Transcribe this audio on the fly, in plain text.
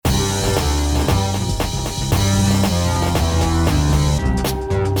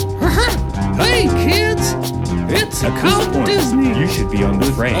It's At this called point, Disney. you should be on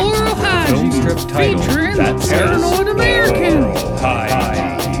the train. Oral The film hygiene, strip title featuring that the says Paranoid American. Oral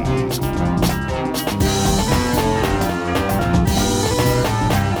Hygiene.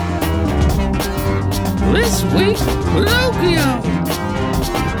 This week, Pinocchio.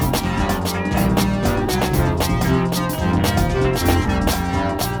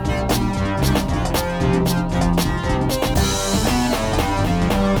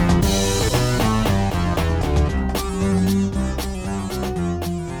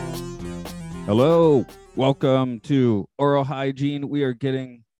 Hello, welcome to Oral Hygiene. We are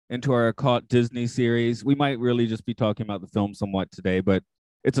getting into our Caught Disney series. We might really just be talking about the film somewhat today, but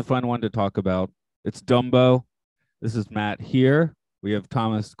it's a fun one to talk about. It's Dumbo. This is Matt here. We have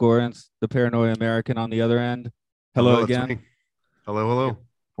Thomas Gorence, the Paranoid American, on the other end. Hello again. Me. Hello.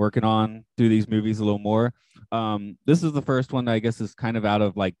 Working on through these movies a little more. This is the first one that I guess is kind of out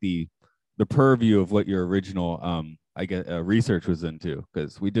of like the purview of what your original research was into,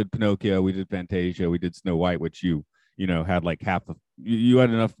 because we did Pinocchio, we did Fantasia, we did Snow White, which you had like half of you had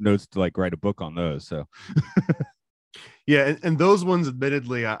enough notes to like write a book on those. So Yeah, and those ones,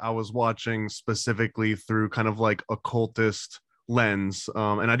 admittedly, I was watching specifically through kind of like occultist lens.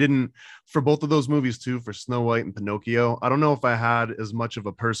 And I didn't, for both of those movies too, for Snow White and Pinocchio, I don't know if I had as much of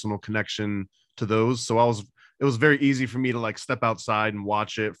a personal connection to those. So it was very easy for me to like step outside and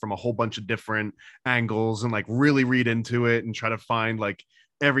watch it from a whole bunch of different angles and like really read into it and try to find like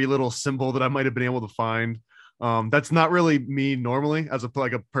every little symbol that I might have been able to find. That's not really me normally as a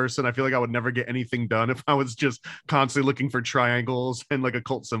person. I feel like I would never get anything done if I was just constantly looking for triangles and like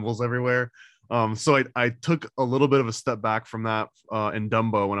occult symbols everywhere. So I took a little bit of a step back from that in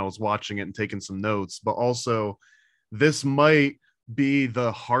Dumbo when I was watching it and taking some notes, but also this might be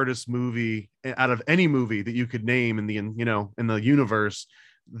the hardest movie out of any movie that you could name in the universe.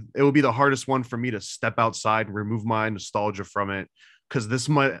 It would be the hardest one for me to step outside and remove my nostalgia from it, because this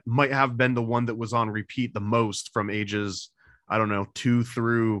might have been the one that was on repeat the most from ages, I don't know, 2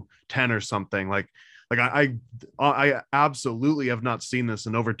 through 10 or something. Like I absolutely have not seen this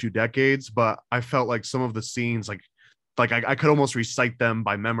in over 2 decades, but I felt like some of the scenes like I could almost recite them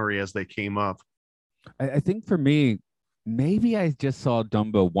by memory as they came up. I think for me, maybe I just saw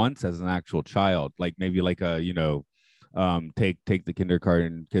Dumbo once as an actual child, like maybe like a take the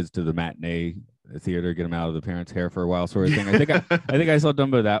kindergarten kids to the matinee theater, get them out of the parents' hair for a while, sort of thing. I think I saw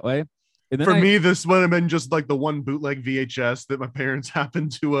Dumbo that way. And then for me, this would have been just like the one bootleg VHS that my parents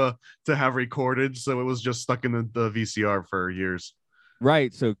happened to have recorded, so it was just stuck in the VCR for years.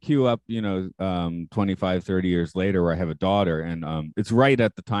 Right. So cue up, 25, 30 years later, where I have a daughter, and it's right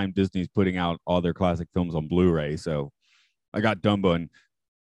at the time Disney's putting out all their classic films on Blu-ray. So I got Dumbo, and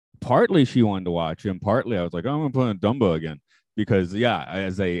partly she wanted to watch it, and partly I was like, oh, I'm gonna put on Dumbo again, because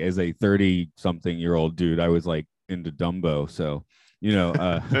as a 30-something-year-old dude, I was like into Dumbo. So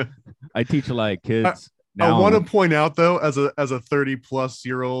I teach a lot of kids. I want to point out though, as a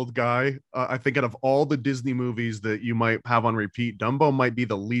 30-plus-year-old guy, I think out of all the Disney movies that you might have on repeat, Dumbo might be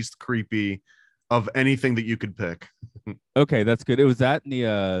the least creepy of anything that you could pick. Okay, that's good. It was that in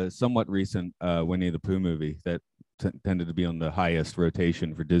the somewhat recent Winnie the Pooh movie that tended to be on the highest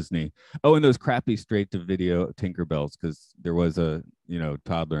rotation for Disney. Oh, and those crappy straight-to-video Tinkerbells, because there was a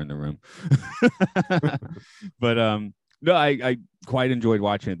toddler in the room. But no, I quite enjoyed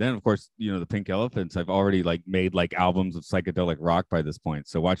watching it. Then, of course, the Pink Elephants. I've already like made like albums of psychedelic rock by this point.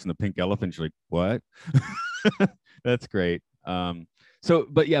 So watching the Pink Elephants, you're like, what? That's great.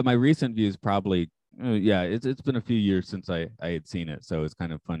 But yeah, my recent views probably, it's been a few years since I had seen it, so it's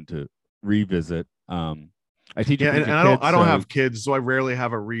kind of fun to revisit. I teach, and I don't have kids, so I rarely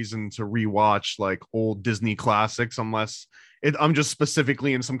have a reason to rewatch like old Disney classics unless I'm just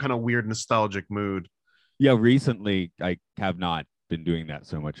specifically in some kind of weird nostalgic mood. Yeah, recently I have not been doing that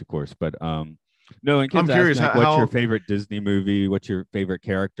so much, of course, but no. And kids I'm curious, ask me, like, what's your favorite Disney movie? What's your favorite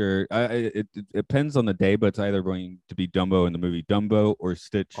character? It depends on the day, but it's either going to be Dumbo in the movie Dumbo or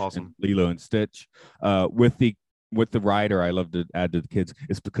Stitch. Awesome. And Lilo and Stitch. With the rider, I love to add to the kids,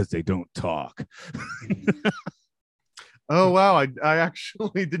 it's because they don't talk. Oh wow, I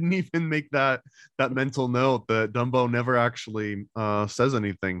actually didn't even make that mental note that Dumbo never actually says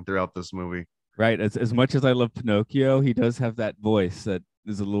anything throughout this movie. Right. As much as I love Pinocchio, he does have that voice that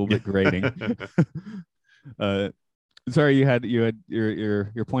is a little bit grating. Sorry, you had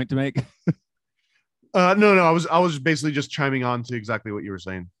your point to make. No, I was basically just chiming on to exactly what you were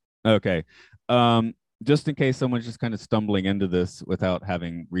saying. Okay. Just in case someone's just kind of stumbling into this without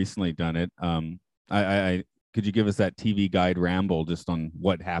having recently done it, I could you give us that TV guide ramble just on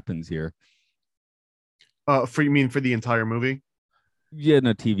what happens here? You mean for the entire movie? Yeah, in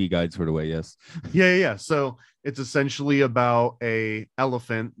a TV guide sort of way. Yes. Yeah. So it's essentially about a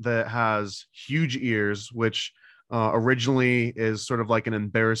elephant that has huge ears, which originally is sort of like an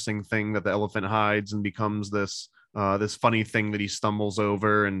embarrassing thing that the elephant hides and becomes this funny thing that he stumbles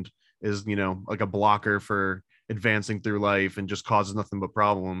over and is, like a blocker for advancing through life and just causes nothing but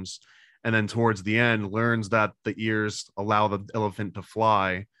problems. And then towards the end, learns that the ears allow the elephant to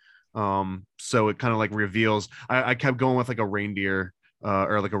fly. So it kind of like reveals. I kept going with like a reindeer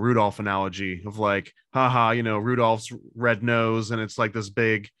or like a Rudolph analogy of like, haha, Rudolph's red nose, and it's like this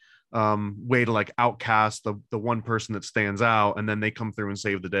big way to like outcast the one person that stands out, and then they come through and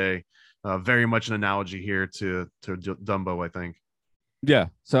save the day. Very much an analogy here to Dumbo, I think. Yeah.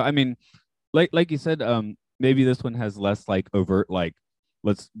 So I mean, like you said, maybe this one has less like overt like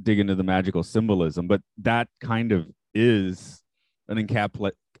let's dig into the magical symbolism, but that kind of is an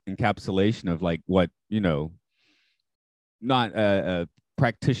encapsulation of like what not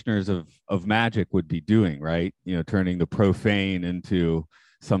practitioners of magic would be doing, right? Turning the profane into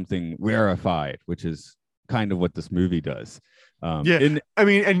something rarefied, which is kind of what this movie does. I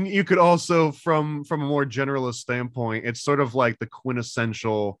mean, and you could also, from a more generalist standpoint, it's sort of like the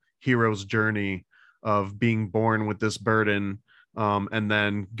quintessential hero's journey of being born with this burden, and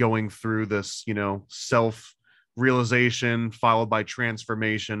then going through this, self realization followed by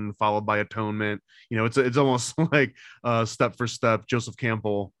transformation followed by atonement. It's almost like step for step Joseph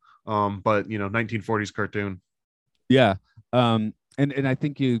Campbell, but 1940s cartoon. Yeah. And I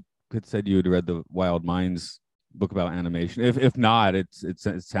think you could said you had read the Wild Minds book about animation. If not, it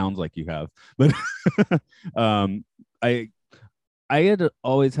sounds like you have. But I had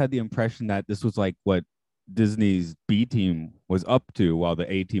always had the impression that this was like what Disney's B team was up to while the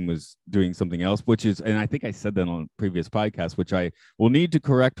A team was doing something else, which is, and I think I said that on a previous podcast, which I will need to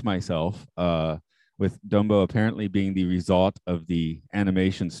correct myself, with Dumbo apparently being the result of the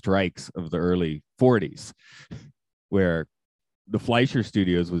animation strikes of the early 40s, where the Fleischer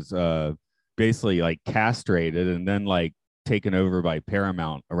Studios was basically like castrated and then like taken over by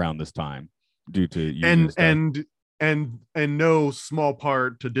Paramount around this time due to union stuff. And no small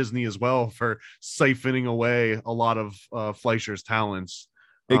part to Disney as well for siphoning away a lot of Fleischer's talents.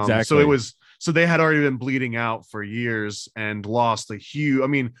 Exactly. So they had already been bleeding out for years and lost a huge. I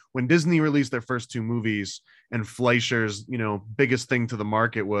mean, when Disney released their first two movies, and Fleischer's biggest thing to the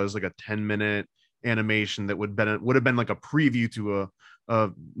market was like a 10-minute animation that would have been like a preview to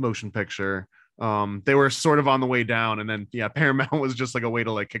a motion picture. They were sort of on the way down, and then Paramount was just like a way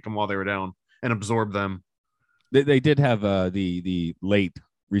to like kick them while they were down and absorb them. They did have the late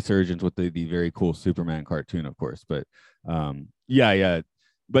resurgence with the very cool Superman cartoon, of course, but yeah.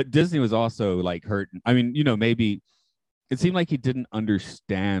 But Disney was also like hurt. I mean, maybe it seemed like he didn't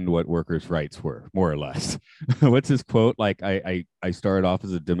understand what workers' rights were, more or less. What's his quote? Like, I started off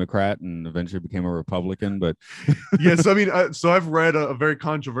as a Democrat and eventually became a Republican, but yes, I mean, so I've read a very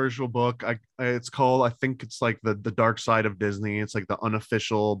controversial book. It's called, I think it's like the Dark Side of Disney. It's like the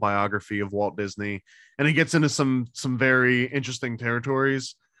unofficial biography of Walt Disney, and it gets into some very interesting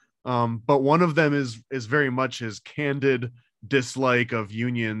territories. But one of them is very much his candid dislike of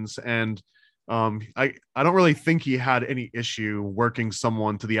unions, and I don't really think he had any issue working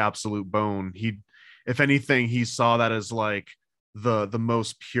someone to the absolute bone. If anything, he saw that as like the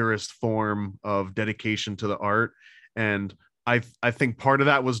most purest form of dedication to the art. And I think part of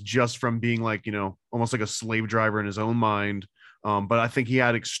that was just from being like, almost like a slave driver in his own mind. But I think he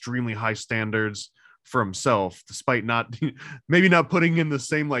had extremely high standards for himself, despite not maybe not putting in the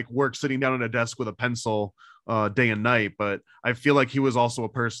same like work sitting down at a desk with a pencil day and night. But I feel like he was also a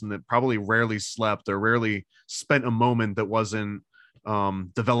person that probably rarely slept or rarely spent a moment that wasn't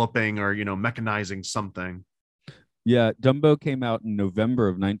developing or mechanizing something. Yeah, Dumbo came out in November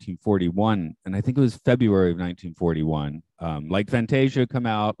of 1941, and I think it was February of 1941. Like Fantasia come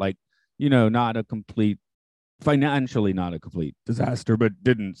out, like not a complete, financially not a complete disaster, but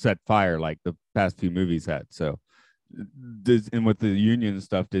didn't set fire like the past few movies had. So, and with the union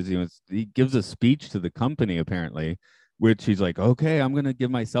stuff, he gives a speech to the company apparently, which he's like, okay, I'm gonna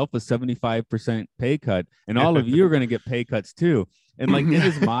give myself a 75% pay cut, and all of you are gonna get pay cuts too. And like in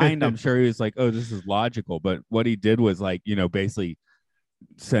his mind, I'm sure he was like, oh, this is logical. But what he did was like, basically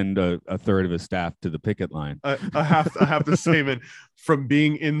send a third of his staff to the picket line. I have to say, man, from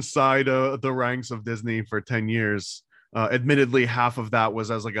being inside the ranks of Disney for 10 years, admittedly, half of that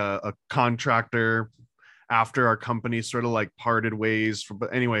was as like a contractor after our company sort of like parted ways.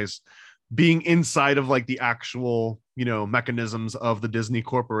 But anyways, being inside of like the actual, mechanisms of the Disney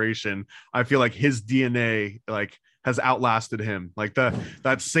Corporation, I feel like his DNA like has outlasted him. Like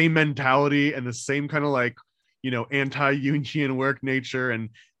that same mentality and the same kind of like, anti-union work nature,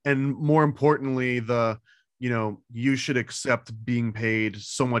 and more importantly, you should accept being paid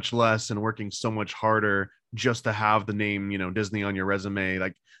so much less and working so much harder just to have the name, Disney on your resume.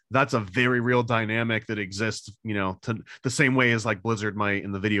 Like, that's a very real dynamic that exists, to the same way as like Blizzard might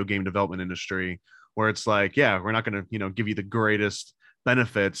in the video game development industry, where it's like, yeah, we're not going to, give you the greatest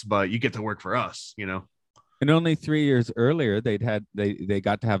benefits, but you get to work for us. And only 3 years earlier, they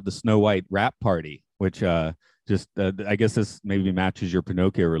got to have the Snow White rap party, which I guess this maybe matches your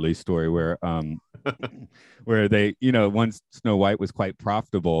Pinocchio release story, where where they, once Snow White was quite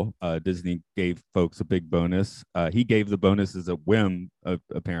profitable, Disney gave folks a big bonus. He gave the bonuses a whim,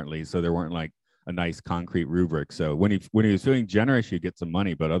 apparently, so there weren't like a nice concrete rubric. So when he was feeling generous, you'd get some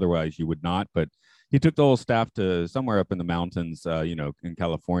money, but otherwise you would not. But he took the whole staff to somewhere up in the mountains, in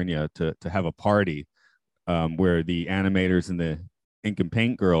California, to have a party, where the animators and the ink and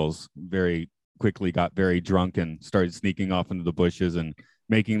paint girls very quickly got very drunk and started sneaking off into the bushes and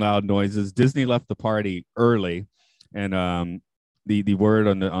making loud noises. Disney left the party early, and the word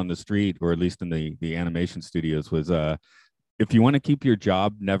on the street, or at least in the animation studios, was if you want to keep your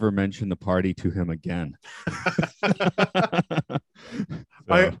job, never mention the party to him again.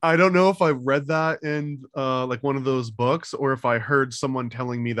 I don't know if I read that in like one of those books, or if I heard someone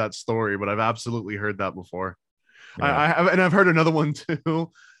telling me that story, but I've absolutely heard that before. Yeah. I've heard another one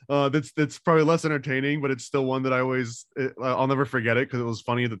too. That's probably less entertaining, but it's still one that I'll never forget it because it was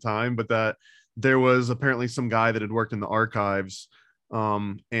funny at the time. But that there was apparently some guy that had worked in the archives,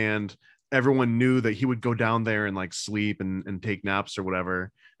 and everyone knew that he would go down there and like sleep and take naps or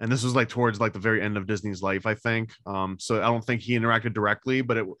whatever. And this was like towards like the very end of Disney's life, I think. So I don't think he interacted directly,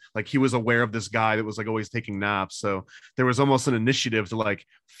 but he was aware of this guy that was like always taking naps. So there was almost an initiative to like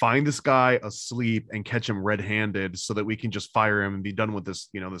find this guy asleep and catch him red-handed so that we can just fire him and be done with this,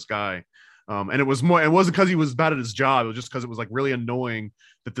 this guy. And it wasn't because he was bad at his job. It was just because it was like really annoying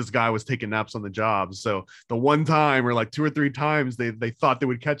that this guy was taking naps on the job. So the one time, or like 2 or 3 times, they thought they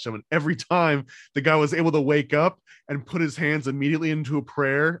would catch him. And every time the guy was able to wake up and put his hands immediately into a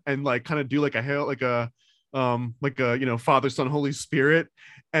prayer and like kind of do like a hail, like a Father, Son, Holy Spirit,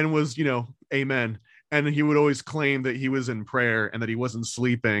 and was, amen. And he would always claim that he was in prayer and that he wasn't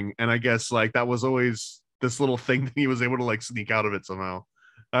sleeping. And I guess like that was always this little thing that he was able to like sneak out of it somehow.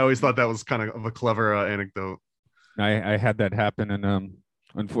 I always thought that was kind of a clever anecdote. I had that happen, and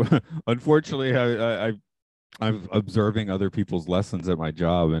unfortunately, I'm observing other people's lessons at my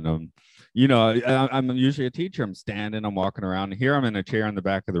job, and I'm usually a teacher. I'm standing, I'm walking around. Here I'm in a chair in the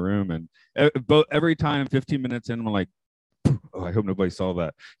back of the room, and every time, 15 minutes in, I'm like, oh, I hope nobody saw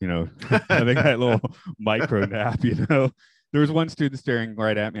that. Having that little micro nap. There was one student staring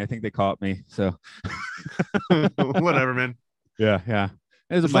right at me. I think they caught me. So whatever, man. Yeah.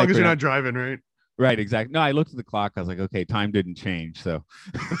 As long as you're not driving, right? Right, exactly. No, I looked at the clock. I was like, okay, time didn't change, so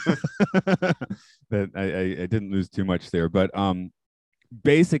that I didn't lose too much there. But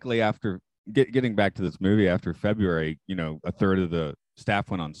basically, after getting back to this movie, after February, a third of the staff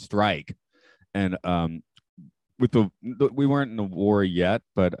went on strike, and with we weren't in the war yet,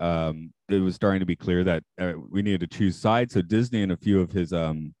 but it was starting to be clear that we needed to choose sides. So Disney and a few of his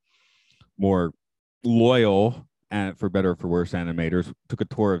more loyal, and for better or for worse, animators took a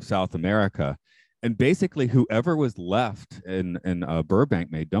tour of South America, and basically whoever was left in Burbank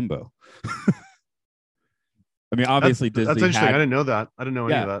made Dumbo. I mean, obviously Disney. That's interesting. I didn't know that. I didn't know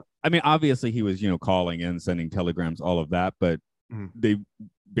any of that. I mean, obviously he was calling in, sending telegrams, all of that, but they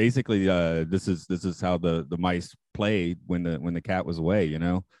basically this is how the mice played when the cat was away.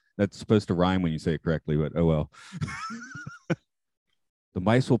 That's supposed to rhyme when you say it correctly, but oh well. The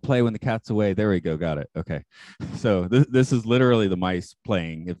mice will play when the cat's away. There we go. Got it. Okay. So this is literally the mice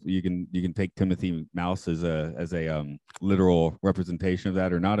playing. If you can take Timothy Mouse as a literal representation of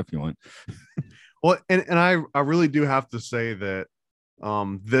that, or not, if you want. Well, and I really do have to say that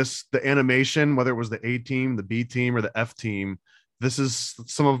the animation, whether it was the A team, the B team, or the F team, this is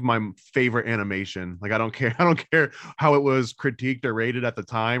some of my favorite animation. Like I don't care how it was critiqued or rated at the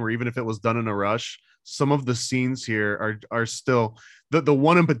time, or even if it was done in a rush. Some of the scenes here are still the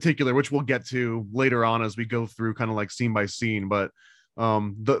one in particular, which we'll get to later on as we go through kind of like scene by scene. But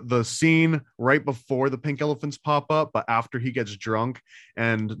the scene right before the pink elephants pop up, but after he gets drunk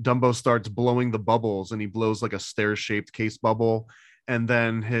and Dumbo starts blowing the bubbles, and he blows like a stair-shaped case bubble, and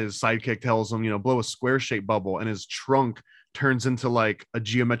then his sidekick tells him, blow a square-shaped bubble, and his trunk turns into like a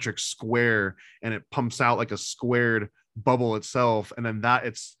geometric square, and it pumps out like a squared bubble itself. And then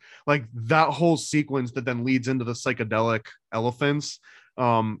it's like that whole sequence that then leads into the psychedelic elephants.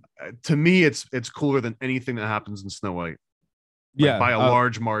 To me, it's cooler than anything that happens in Snow White. By a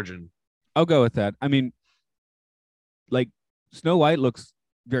large margin. I'll go with that. I mean, like Snow White looks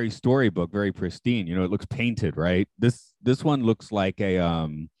very storybook, very pristine. You know, it looks painted, right? This one looks like a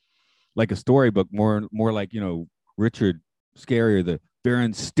storybook, more like, you know, Richard Scarry or the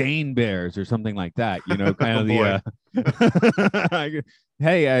Berenstain Bears or something like that. You know, kind Oh of boy. the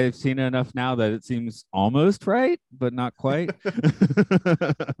hey, I've seen enough now that it seems almost right, but not quite.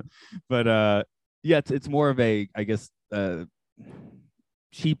 But yeah, it's more of a, I guess,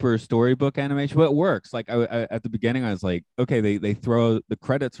 cheaper storybook animation, but it works. Like I at the beginning, I was like, okay, they throw the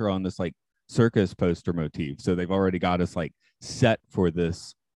credits are on this like circus poster motif, so they've already got us like set for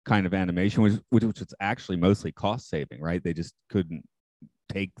this kind of animation, which is actually mostly cost saving, right? They just couldn't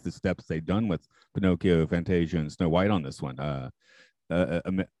take the steps they've done with Pinocchio, Fantasia, and Snow White on this one.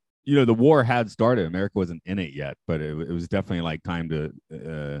 You know, the war had started. America wasn't in it yet, but it was definitely like time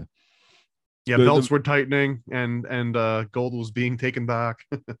to. Yeah, belts were tightening, and gold was being taken back.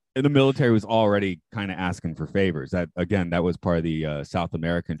 And the military was already kind of asking for favors. That again, that was part of the South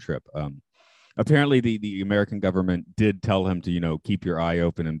American trip. Apparently, the American government did tell him to, you know, keep your eye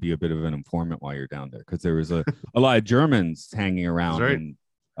open and be a bit of an informant while you're down there, because there was a lot of Germans hanging around right. and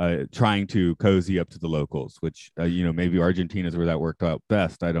trying to cozy up to the locals, which you know, maybe Argentina's where that worked out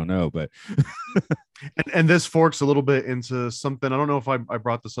best. I don't know, but and this forks a little bit into something. I don't know if I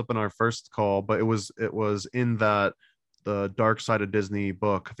brought this up in our first call, but it was in that the Dark Side of Disney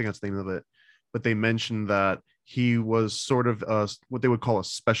book. I think that's the name of it. But they mentioned that he was sort of what they would call a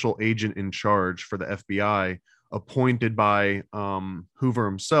special agent in charge for the FBI, appointed by Hoover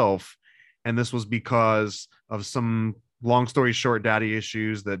himself. And this was because of some, long story short, daddy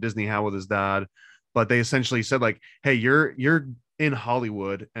issues that Disney had with his dad. But they essentially said, like, hey, you're in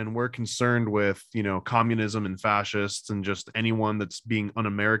Hollywood, and we're concerned with, you know, communism and fascists and just anyone that's being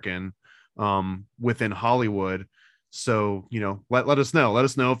un-American within Hollywood. So, you know, let us know. Let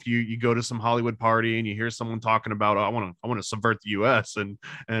us know if you go to some Hollywood party and you hear someone talking about, oh, I want to subvert the U.S. and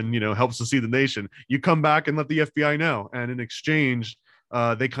you know, help secede the nation. You come back and let the FBI know. And in exchange,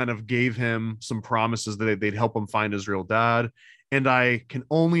 they kind of gave him some promises that they'd help him find his real dad. And I can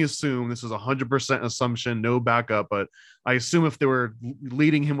only assume, this is 100% assumption, no backup, but I assume if they were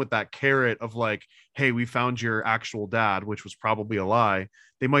leading him with that carrot of like, hey, we found your actual dad, which was probably a lie,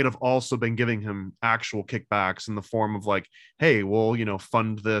 they might have also been giving him actual kickbacks in the form of like, hey, we'll, you know,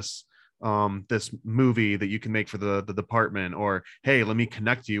 fund this this movie that you can make for the department, or hey, let me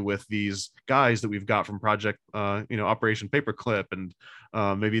connect you with these guys that we've got from Project you know, Operation Paperclip, and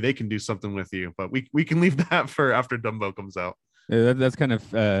maybe they can do something with you. But we can leave that for after Dumbo comes out. Yeah, that's kind of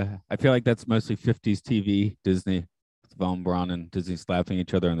I feel like that's mostly 50s TV Disney. Von Braun and Disney slapping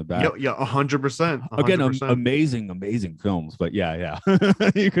each other in the back. Yeah, 100%. Again, amazing films, but yeah,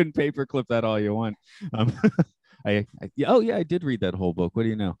 you can paperclip that all you want. I did read that whole book. What do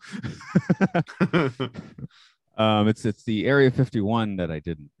you know? It's the Area 51 that I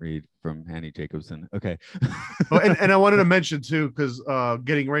didn't read from Annie Jacobson. Okay. Oh, and I wanted to mention too, because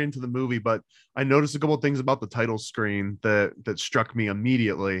getting right into the movie, but I noticed a couple of things about the title screen that struck me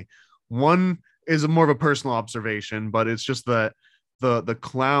immediately. One is a more of a personal observation, but it's just that the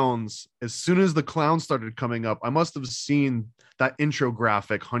clowns, as soon as the clowns started coming up, I must have seen that intro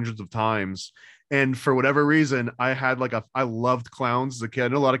graphic hundreds of times. And for whatever reason, I loved clowns as a kid. I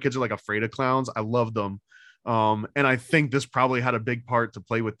know a lot of kids are like afraid of clowns. I loved them. And I think this probably had a big part to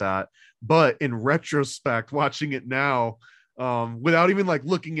play with that. But in retrospect, watching it now, without even like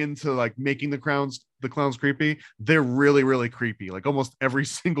looking into like making the clowns creepy, they're really, really creepy. Like almost every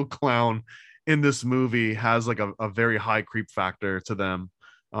single clown in this movie has like a very high creep factor to them.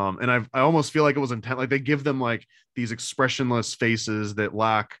 And I almost feel like it was intent. Like they give them like these expressionless faces that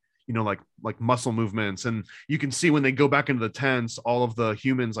lack, you know, like muscle movements. And you can see when they go back into the tents, all of the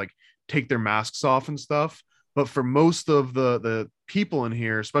humans like take their masks off and stuff. But for most of the people in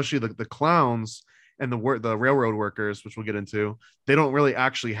here, especially the clowns and the railroad workers, which we'll get into, they don't really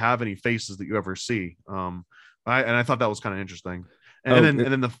actually have any faces that you ever see. I thought that was kind of interesting. And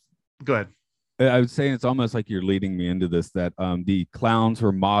then go ahead. I would say it's almost like you're leading me into this, that the clowns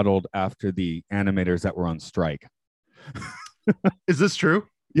were modeled after the animators that were on strike. Is this true?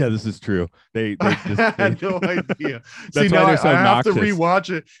 Yeah, this is true. They had no idea. See, now they're so I have to obnoxious.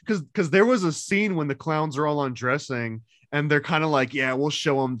 rewatch it because there was a scene when the clowns are all undressing and they're kind of like, yeah, we'll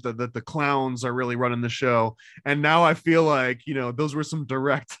show them that the clowns are really running the show. And now I feel like, you know, those were some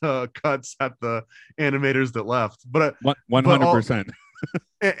direct cuts at the animators that left. But 100%.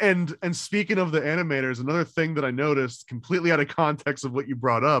 And speaking of the animators, another thing that I noticed completely out of context of what you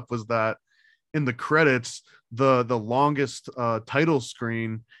brought up was that in the credits, the longest title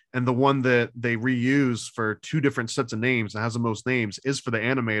screen, and the one that they reuse for two different sets of names that has the most names, is for the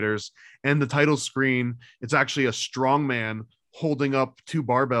animators. And the title screen, it's actually a strong man holding up two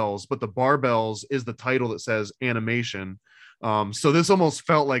barbells, but the barbells is the title that says animation. So this almost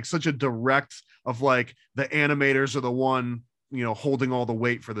felt like such a direct of like the animators are the one, holding all the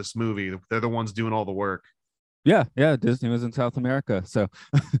weight for this movie. They're the ones doing all the work. Yeah, yeah. Disney was in South America, so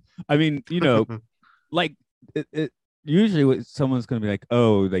I mean, like it usually someone's going to be like,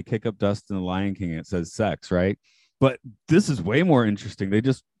 oh, they kick up dust in the Lion King, it says sex, right? But this is way more interesting. They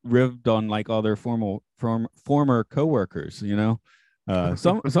just rived on like all their former coworkers,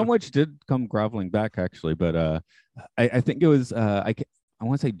 some which did come groveling back actually, but I think it was I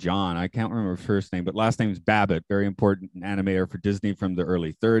want to say John, I can't remember his first name, but last name is Babbitt, very important animator for Disney from the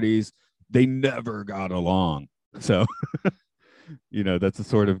early 30s. They never got along, so that's a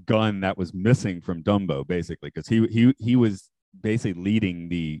sort of gun that was missing from Dumbo, basically, because he was basically leading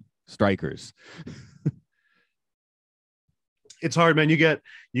the strikers. It's hard, man. You get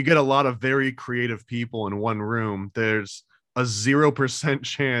a lot of very creative people in one room. There's a 0%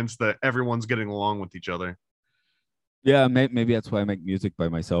 chance that everyone's getting along with each other. Yeah, maybe that's why I make music by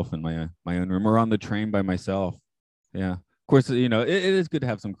myself in my own room, or on the train by myself. Yeah, of course, it is good to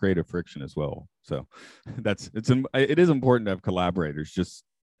have some creative friction as well. So it is important to have collaborators, just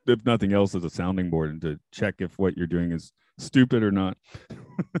if nothing else, as a sounding board, and to check if what you're doing is stupid or not.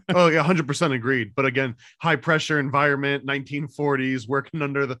 Oh yeah, 100% agreed. But again, high pressure environment, 1940s, working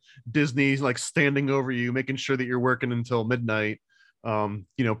under the Disney, like standing over you, making sure that you're working until midnight.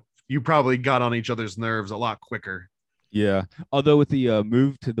 You probably got on each other's nerves a lot quicker. Yeah, although with the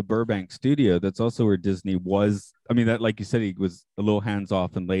move to the Burbank studio, that's also where Disney was. I mean, that, like you said, he was a little hands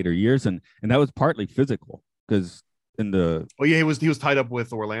off in later years, and that was partly physical, because in the he was tied up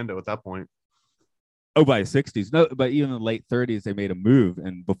with Orlando at that point. Oh, by the 60s. No, but even in the late 30s, they made a move.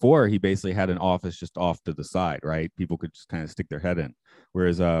 And before, he basically had an office just off to the side, right? People could just kind of stick their head in.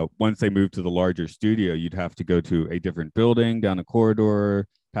 Whereas once they moved to the larger studio, you'd have to go to a different building, down a corridor,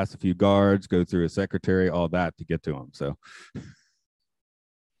 pass a few guards, go through a secretary, all that to get to him. So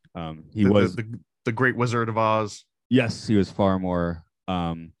he was the Great Wizard of Oz. Yes, he was far more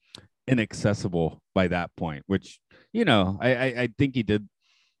inaccessible by that point, which, I think he did.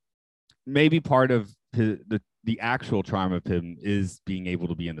 Maybe part of the actual charm of him is being able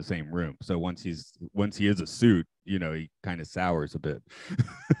to be in the same room. So once he is a suit, he kind of sours a bit.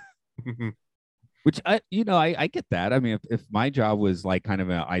 Which I get that. I mean, if my job was like kind of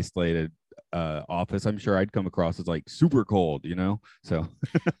an isolated office, I'm sure I'd come across as like super cold, So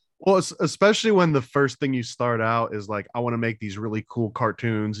well, especially when the first thing you start out is like, I want to make these really cool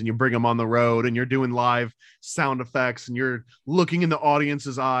cartoons, and you bring them on the road and you're doing live sound effects and you're looking in the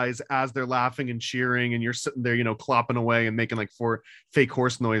audience's eyes as they're laughing and cheering, and you're sitting there, clopping away and making like 4 fake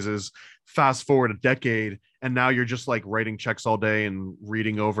horse noises. Fast forward a decade, and now you're just like writing checks all day and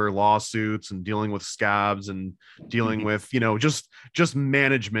reading over lawsuits and dealing with scabs and dealing with, just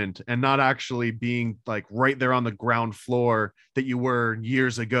management, and not actually being like right there on the ground floor that you were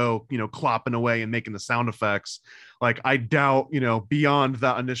years ago, clopping away and making the sound effects. Like, I doubt, beyond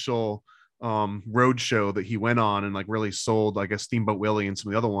that initial road show that he went on and like really sold, like a Steamboat Willie and some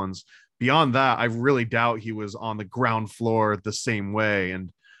of the other ones, beyond that, I really doubt he was on the ground floor the same way. And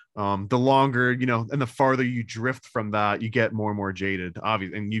the longer, and the farther you drift from that, you get more and more jaded,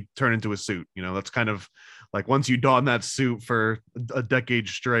 obviously, and you turn into a suit. That's kind of like, once you don that suit for a decade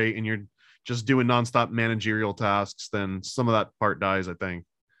straight and you're just doing nonstop managerial tasks, then some of that part dies, I think.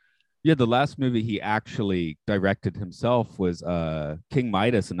 Yeah, the last movie he actually directed himself was King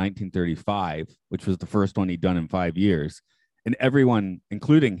Midas in 1935, which was the first one he'd done in 5 years, and everyone,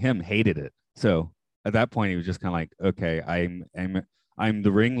 including him, hated it. So at that point, he was just kind of like, okay, I'm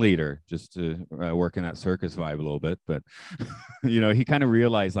the ringleader, just to work in that circus vibe a little bit. But, he kind of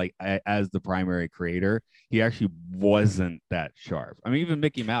realized, like, as the primary creator, he actually wasn't that sharp. I mean, even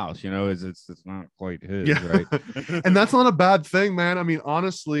Mickey Mouse, it's not quite his, yeah. Right? And that's not a bad thing, man. I mean,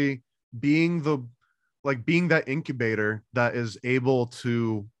 honestly, being that incubator that is able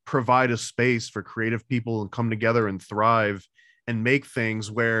to provide a space for creative people and come together and thrive and make things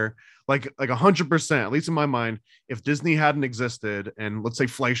where, like 100%, at least in my mind, if Disney hadn't existed, and let's say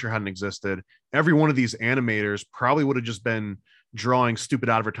Fleischer hadn't existed, every one of these animators probably would have just been drawing stupid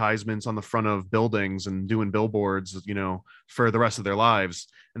advertisements on the front of buildings and doing billboards, for the rest of their lives.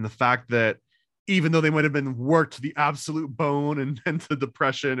 And the fact that even though they might have been worked to the absolute bone and to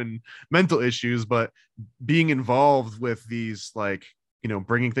depression and mental issues, but being involved with these, like,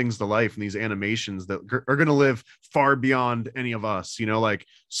 bringing things to life and these animations that are going to live far beyond any of us, like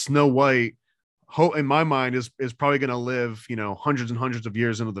Snow White in my mind is probably going to live, hundreds and hundreds of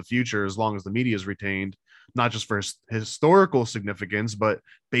years into the future, as long as the media is retained, not just for historical significance, but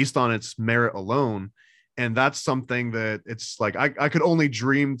based on its merit alone. And that's something that it's like I could only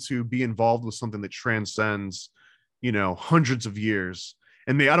dream to be involved with something that transcends, hundreds of years.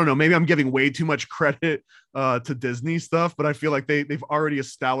 And I don't know, maybe I'm giving way too much credit to Disney stuff, but I feel like they've already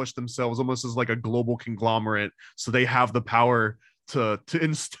established themselves almost as like a global conglomerate, so they have the power to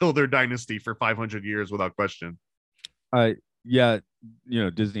instill their dynasty for 500 years without question. Yeah,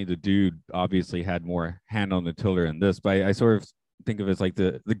 Disney, the dude, obviously had more hand on the tiller in this, but I sort of think of it as like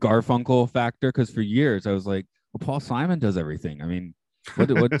the Garfunkel factor, because for years I was like, well, Paul Simon does everything. I mean,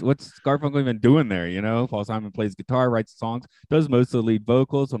 what's Garfunkel even doing there? Paul Simon plays guitar, writes songs, does most of the lead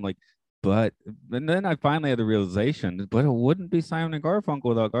vocals. I'm like, and then I finally had the realization, but it wouldn't be Simon and Garfunkel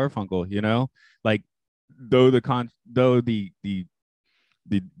without Garfunkel. Like though the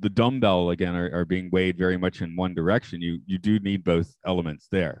dumbbell again are being weighed very much in one direction, you do need both elements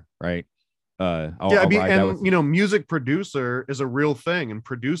there, right? Music producer is a real thing, and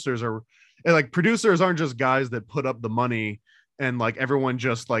producers aren't just guys that put up the money and like everyone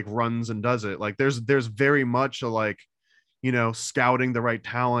just like runs and does it. Like there's very much a like, scouting the right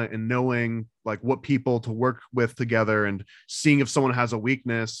talent and knowing like what people to work with together and seeing if someone has a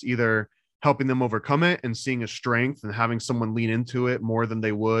weakness, either helping them overcome it and seeing a strength and having someone lean into it more than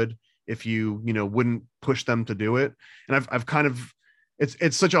they would if you wouldn't push them to do it. And I've kind of,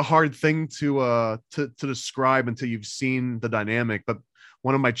 it's such a hard thing to describe until you've seen the dynamic. But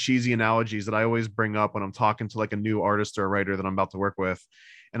one of my cheesy analogies that I always bring up when I'm talking to like a new artist or a writer that I'm about to work with,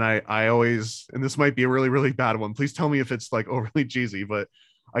 and I always, and this might be a really, really bad one, please tell me if it's like overly cheesy, but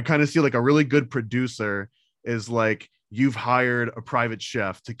I kind of see like a really good producer is like, you've hired a private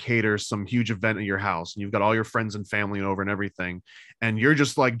chef to cater some huge event at your house, and you've got all your friends and family over and everything. And you're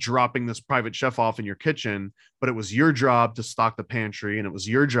just like dropping this private chef off in your kitchen, but it was your job to stock the pantry. And it was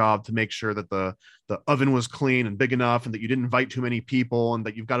your job to make sure that the oven was clean and big enough, and that you didn't invite too many people, and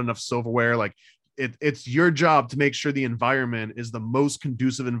that you've got enough silverware. Like it's your job to make sure the environment is the most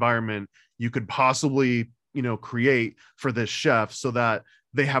conducive environment you could possibly, create for this chef, so that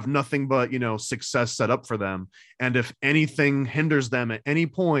they have nothing but, success set up for them. And if anything hinders them at any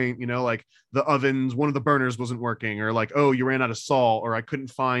point, like the ovens, one of the burners wasn't working, or like, oh, you ran out of salt, or I couldn't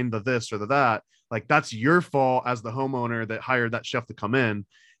find the this or the that, like that's your fault as the homeowner that hired that chef to come in.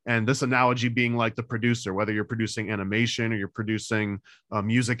 And this analogy being like the producer, whether you're producing animation or you're producing a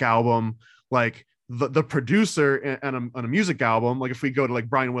music album, like the producer on a music album, like if we go to like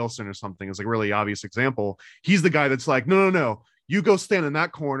Brian Wilson or something, is like a really obvious example. He's the guy that's like, no, you go stand in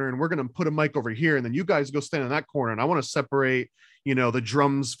that corner, and we're going to put a mic over here, and then you guys go stand in that corner, and I want to separate, the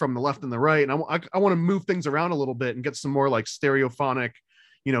drums from the left and the right, and I want to move things around a little bit and get some more like stereophonic,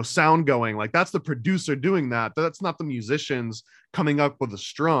 sound going. Like that's the producer doing that. That's not the musicians coming up with a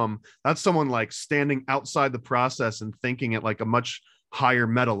strum. That's someone like standing outside the process and thinking at like a much higher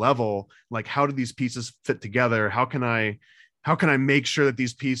meta level. Like, how do these pieces fit together? How can I make sure that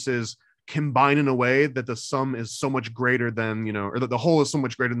these pieces combine in a way that the sum is so much greater than, or that the whole is so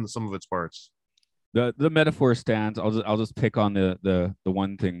much greater than the sum of its parts? The metaphor stands. I'll just pick on the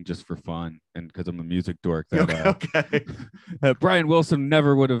one thing just for fun, and because I'm a music dork. Okay. Brian Wilson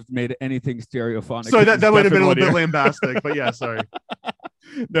never would have made anything stereophonic. Sorry, that might have been a little bit lambastic, but yeah, sorry.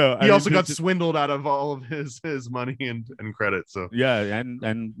 No, he also got swindled out of all of his money and credit. So yeah,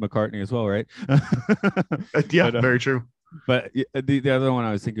 and McCartney as well, right? Yeah, but, very true. But the other one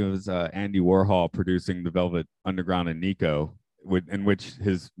I was thinking of was Andy Warhol producing the Velvet Underground and Nico, in which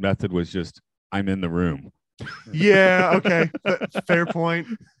his method was just, I'm in the room. Yeah, okay. Fair point.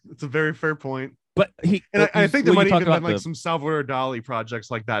 It's a very fair point. But I think there might even been like some Salvador Dali projects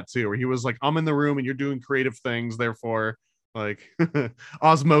like that too, where he was like, I'm in the room and you're doing creative things, therefore like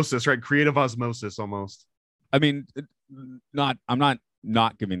osmosis, right? Creative osmosis almost. I mean, I'm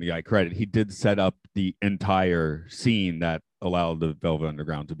not giving the guy credit. He did set up the entire scene that allowed the Velvet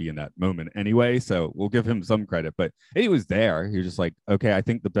Underground to be in that moment anyway, so we'll give him some credit. But he was there. He was just like, okay, I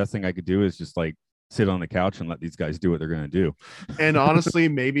think the best thing I could do is just like sit on the couch and let these guys do what they're going to do. And honestly,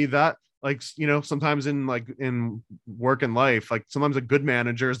 maybe that, like, sometimes in work and life, like sometimes a good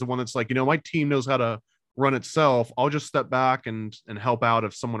manager is the one that's like, my team knows how to run itself. I'll just step back and help out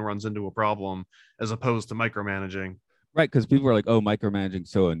if someone runs into a problem, as opposed to micromanaging. Right, because people are like, oh, micromanaging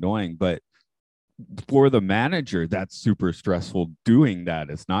so annoying, but for the manager, that's super stressful doing that.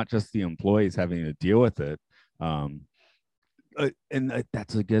 It's not just the employees having to deal with it. And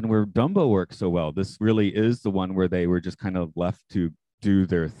that's again where Dumbo works so well. This really is the one where they were just kind of left to do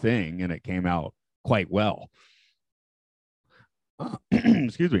their thing, and it came out quite well.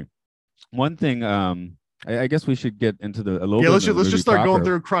 Excuse me. one thing, I guess we should get into a little Yeah, bit. let's just start going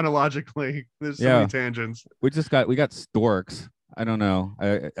through chronologically. There's so many tangents. We got storks. I don't know.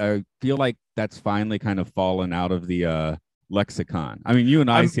 I feel like that's finally kind of fallen out of the lexicon. I mean, you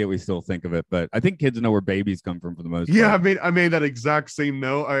and I see it, we still think of it, but I think kids know where babies come from for the most part. I made that exact same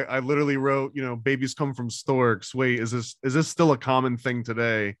note. I literally wrote, babies come from storks. Wait, is this still a common thing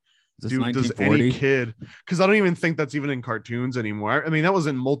today? Does any kid, because I don't even think that's even in cartoons anymore. I mean, that was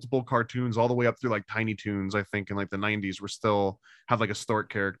in multiple cartoons all the way up through like Tiny Toons, I think in like the 90s. We're still have like a stork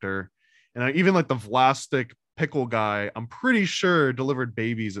character. And even like the Vlastic pickle guy, I'm pretty sure delivered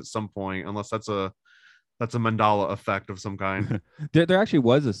babies at some point, unless that's a Mandela effect of some kind. There actually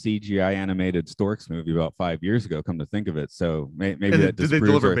was a CGI animated storks movie about 5 years ago, come to think of it. So maybe that did they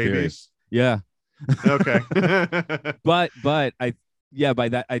deliver babies? Theory. Yeah. Okay. but by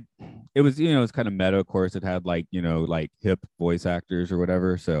that it was it's kind of meta. Of course, it had like like hip voice actors or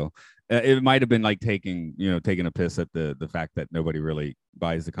whatever. So it might have been like taking a piss at the fact that nobody really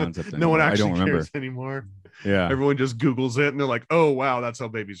buys the concept. No one actually cares anymore. Yeah, everyone just Googles it and they're like, oh wow, that's how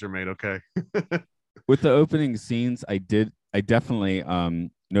babies are made. Okay. With the opening scenes, I definitely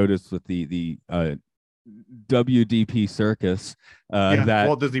noticed with the WDP Circus that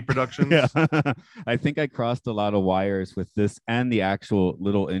Walt Disney Productions. Yeah. I think I crossed a lot of wires with this and the actual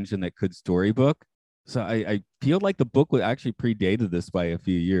little engine that could storybook. So I feel like the book was actually predated this by a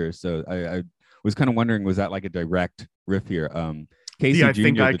few years. So I was kind of wondering, was that like a direct riff here? Casey I Jr.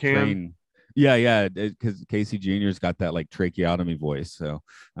 think I the can. train. Yeah, because Casey Jr.'s got that like tracheotomy voice. So,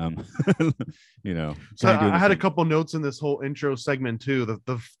 So I had a couple notes in this whole intro segment too.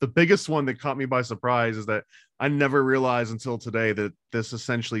 The biggest one that caught me by surprise is that I never realized until today that this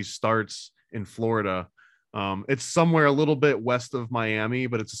essentially starts in Florida. It's somewhere a little bit west of Miami,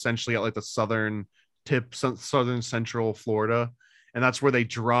 but it's essentially at like the southern central Florida, and that's where they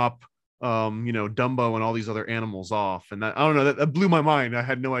drop Dumbo and all these other animals off. And that, I don't know, that blew my mind. I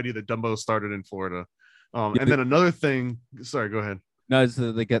had no idea that Dumbo started in Florida. And then another thing, sorry, go ahead. No,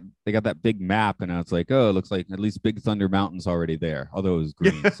 they got that big map, and it's like, oh, it looks like at least Big Thunder Mountain's already there, although it was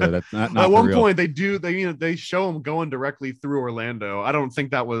green. So that's not at one point they show them going directly through Orlando. I don't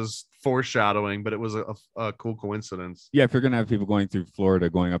think that was foreshadowing, but it was a cool coincidence. Yeah, if you're gonna have people going through Florida,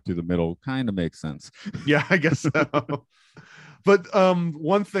 going up through the middle, kind of makes sense. Yeah, I guess so. But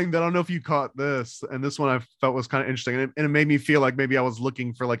one thing that I don't know if you caught this, and this one I felt was kind of interesting, and it made me feel like maybe I was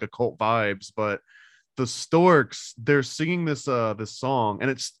looking for like occult vibes, but the storks, they're singing this song,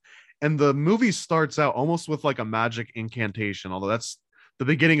 and the movie starts out almost with like a magic incantation, although that's the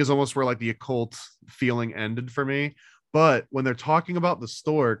beginning is almost where like the occult feeling ended for me. But when they're talking about the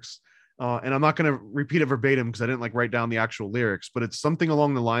storks, and I'm not going to repeat it verbatim because I didn't like write down the actual lyrics, but it's something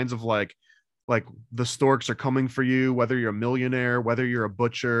along the lines of like the storks are coming for you, whether you're a millionaire, whether you're a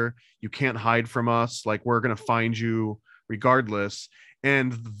butcher, you can't hide from us. Like, we're going to find you regardless.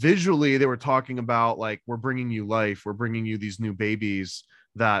 And visually they were talking about like, we're bringing you life. We're bringing you these new babies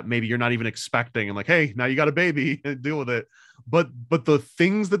that maybe you're not even expecting. And like, hey, now you got a baby and deal with it. But the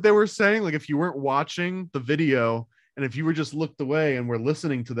things that they were saying, like if you weren't watching the video and if you were just looked away and were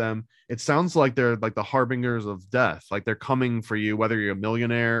listening to them, it sounds like they're like the harbingers of death. Like they're coming for you, whether you're a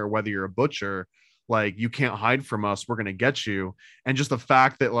millionaire or whether you're a butcher. Like, you can't hide from us. We're going to get you. And just the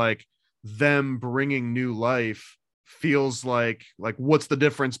fact that like them bringing new life feels like what's the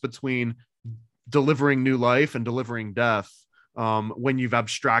difference between delivering new life and delivering death, when you've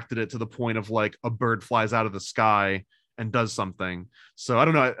abstracted it to the point of like a bird flies out of the sky and does something. So I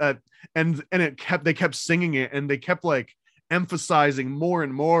don't know. And they kept singing it, and they kept like emphasizing more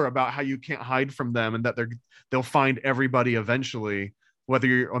and more about how you can't hide from them, and that they'll find everybody eventually, whether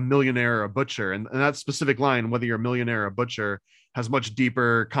you're a millionaire or a butcher. And that specific line, whether you're a millionaire or a butcher, has much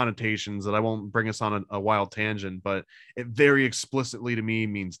deeper connotations that I won't bring us on a wild tangent, but it very explicitly to me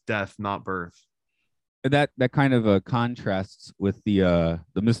means death, not birth. That kind of contrasts with the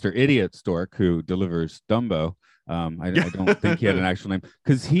Mr. Idiot stork who delivers Dumbo. I don't think he had an actual name,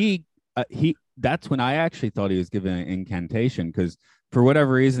 because he that's when I actually thought he was giving an incantation, because for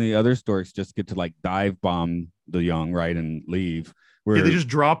whatever reason the other storks just get to like dive bomb the young, right, and leave. Where they just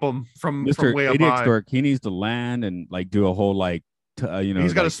drop them from way up Idiot high. stork, he needs to land and like do a whole like he's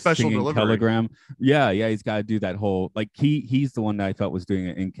got like a special delivery telegram. Yeah, he's got to do that whole like he's the one that I felt was doing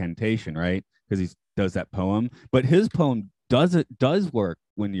an incantation, right? Because he does that poem, but his poem does work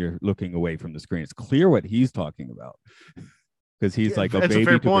when you're looking away from the screen. It's clear what he's talking about, because he's like a baby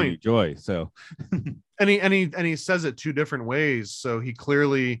to bring you joy. So and he says it two different ways. So he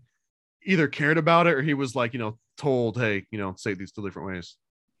clearly either cared about it or he was like, told, hey, say these two different ways.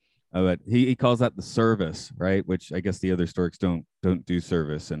 But he calls that the service, right? Which I guess the other storks don't do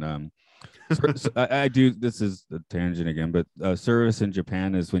service. And I do. This is a tangent again, but service in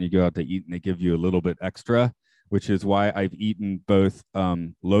Japan is when you go out to eat and they give you a little bit extra, which is why I've eaten both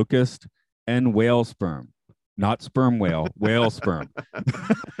locust and whale sperm, not sperm whale, whale sperm.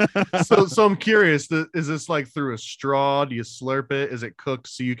 So I'm curious. Is this like through a straw? Do you slurp it? Is it cooked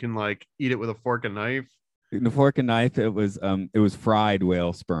so you can like eat it with a fork and knife? In the fork and knife, it was fried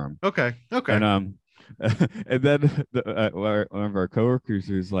whale sperm. Okay. And and then one of our coworkers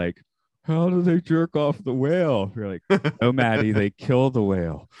was like, "How do they jerk off the whale?" We're like, "Oh, Maddie, they kill the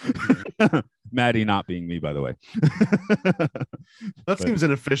whale." Maddie not being me, by the way. That seems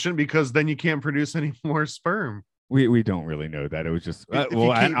inefficient because then you can't produce any more sperm. We don't really know that. It was just If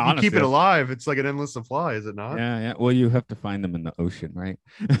honestly, you keep it alive, it's like an endless supply, is it not? Yeah. Well, you have to find them in the ocean, right?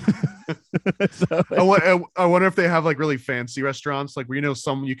 So I wonder if they have like really fancy restaurants, like where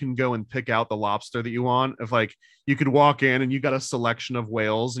some you can go and pick out the lobster that you want. If like you could walk in and you got a selection of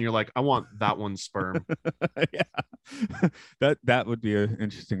whales and you're like, I want that one's sperm. Yeah, that would be an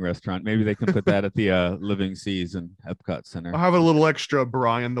interesting restaurant. Maybe they can put that at the Living Seas and Epcot Center. I'll have a little extra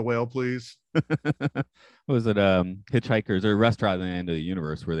Brian the whale, please. What was it? Hitchhikers or Restaurant at the End of the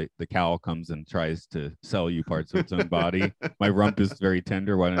Universe, where the cow comes and tries to sell you parts of its own body. My rump is very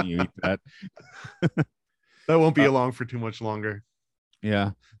tender. Why don't you eat that? That won't be along for too much longer.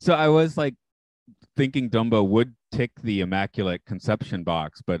 Yeah. So I was like thinking Dumbo would tick the Immaculate Conception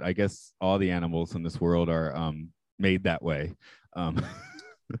box, but I guess all the animals in this world are made that way.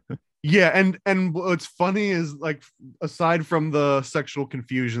 Yeah, and what's funny is like aside from the sexual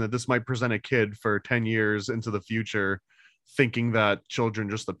confusion that this might present a kid for 10 years into the future thinking that children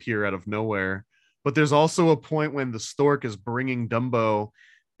just appear out of nowhere, but there's also a point when the stork is bringing Dumbo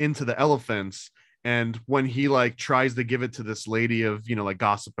into the elephants, and when he like tries to give it to this lady of like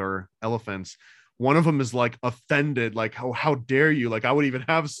gossiper elephants, one of them is like offended, like how dare you, like I would even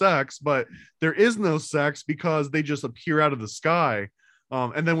have sex, but there is no sex because they just appear out of the sky.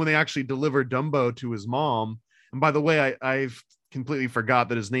 And then when they actually deliver Dumbo to his mom, and by the way, I've completely forgot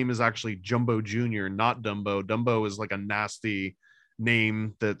that his name is actually Jumbo Jr., not Dumbo. Dumbo is like a nasty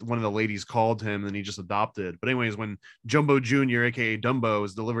name that one of the ladies called him and he just adopted. But anyways, when Jumbo Jr., aka Dumbo,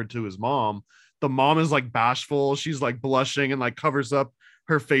 is delivered to his mom, the mom is like bashful. She's like blushing and like covers up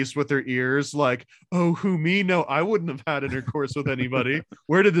her face with her ears, like, oh, who me? No, I wouldn't have had intercourse with anybody.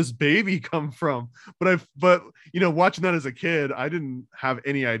 Where did this baby come from? But watching that as a kid, I didn't have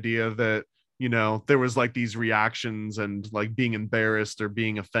any idea that there was like these reactions and like being embarrassed or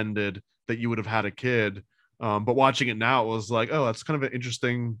being offended that you would have had a kid. But watching it now, it was like, oh, that's kind of an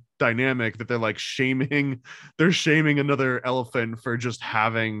interesting dynamic that they're like shaming another elephant for just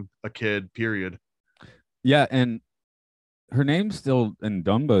having a kid, period. Yeah, and her name's still, in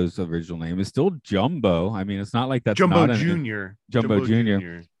Dumbo's original name is still Jumbo. I mean, it's not like that's Jumbo not Jr. Jumbo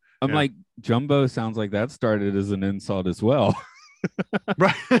Jr. I'm like, Jumbo sounds like that started as an insult as well.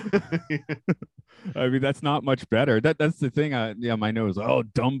 Right. I mean, that's not much better. That's the thing. My nose. Oh,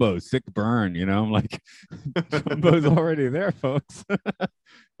 Dumbo, sick burn. I'm like, Jumbo's already there, folks.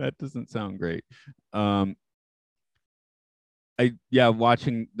 That doesn't sound great.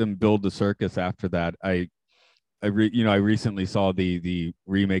 Watching them build the circus after that, I recently saw the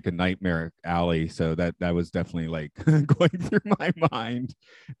remake of Nightmare Alley, so that was definitely like going through my mind.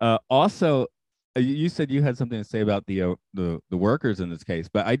 Also, you said you had something to say about the workers in this case,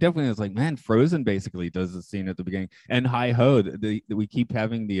 but I definitely was like, man, Frozen basically does the scene at the beginning, and Hi Ho. We keep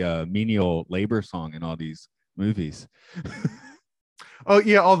having the menial labor song in all these movies. Oh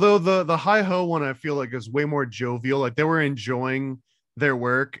yeah, although the Hi Ho one I feel like is way more jovial. Like they were enjoying their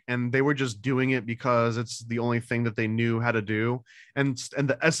work and they were just doing it because it's the only thing that they knew how to do, and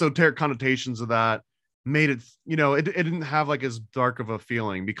the esoteric connotations of that made it it didn't have like as dark of a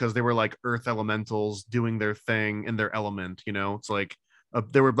feeling because they were like earth elementals doing their thing in their element. It's like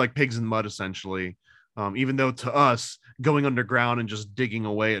they were like pigs in mud essentially, even though to us going underground and just digging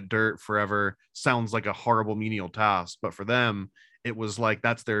away at dirt forever sounds like a horrible menial task, but for them it was like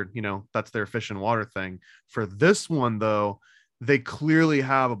that's their fish and water thing. For this one though, they clearly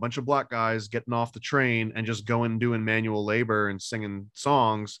have a bunch of black guys getting off the train and just going doing manual labor and singing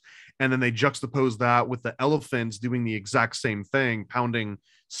songs. And then they juxtapose that with the elephants doing the exact same thing, pounding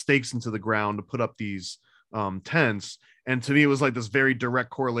stakes into the ground to put up these tents. And to me, it was like this very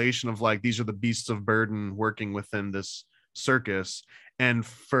direct correlation of like, these are the beasts of burden working within this circus. And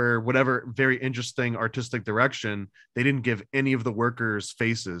for whatever very interesting artistic direction, they didn't give any of the workers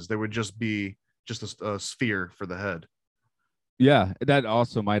faces. There would just be just a sphere for the head. Yeah, that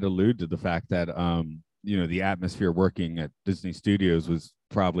also might allude to the fact that the atmosphere working at Disney Studios was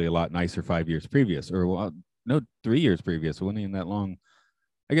probably a lot nicer 5 years previous, or 3 years previous. It wasn't even that long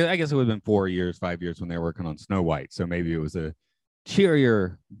I guess it would have been 4 years, 5 years when they were working on Snow White. So maybe it was a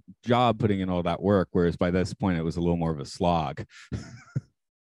cheerier job putting in all that work. Whereas by this point, it was a little more of a slog.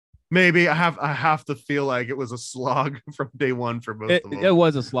 Maybe I have to feel like it was a slog from day one for both of them. It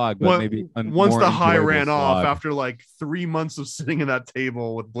was a slog, but maybe once the high ran off slog. after like 3 months of sitting at that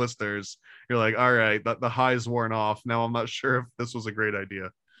table with blisters, you're like, all right, the high's worn off. Now I'm not sure if this was a great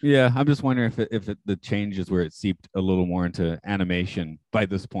idea. Yeah, I'm just wondering if the changes where it seeped a little more into animation by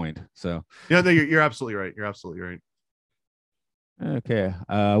this point. So yeah, no, you're absolutely right. You're absolutely right. Okay,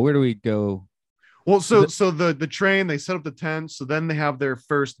 where do we go? Well, so the train, they set up the tent, so then they have their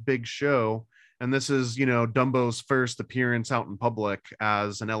first big show, and this is, Dumbo's first appearance out in public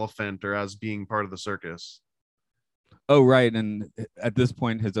as an elephant or as being part of the circus. Oh, right. And at this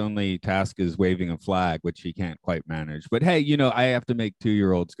point, his only task is waving a flag, which he can't quite manage. But hey, I have to make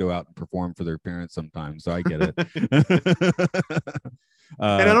 2-year-olds go out and perform for their parents sometimes, so I get it.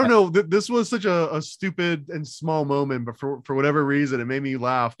 And I don't know, this was such a stupid and small moment, but for whatever reason, it made me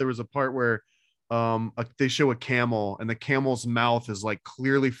laugh. There was a part where they show a camel, and the camel's mouth is like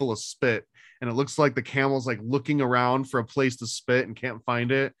clearly full of spit, and it looks like the camel's like looking around for a place to spit and can't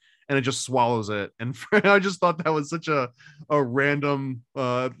find it, and it just swallows it. And I just thought that was such a random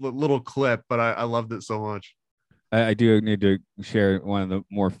little clip, but I loved it so much. I do need to share one of the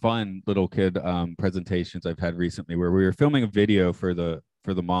more fun little kid presentations I've had recently, where we were filming a video for the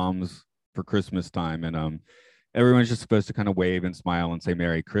moms for Christmas time, and everyone's just supposed to kind of wave and smile and say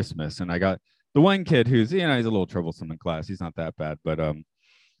Merry Christmas. And I got the one kid who's he's a little troublesome in class. He's not that bad, but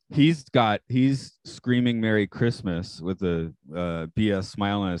he's screaming Merry Christmas with a BS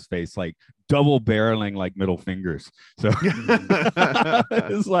smile on his face, like double barreling like middle fingers. So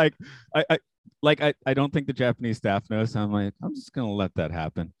it's like I don't think the Japanese staff knows. So I'm just gonna let that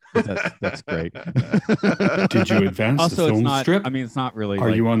happen. That's great. Did you advance also, the film it's not, strip? I mean, it's not really. Are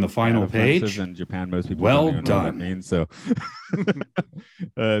you on the final page? In Japan, most people well don't even know what that done. means. So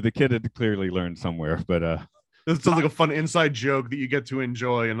the kid had clearly learned somewhere, but This sounds like a fun inside joke that you get to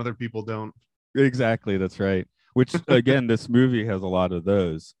enjoy and other people don't. Exactly, that's right. Which again, this movie has a lot of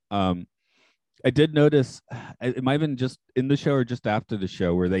those. I did notice it might have been just in the show or just after the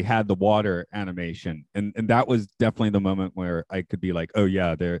show where they had the water animation, and that was definitely the moment where I could be like, oh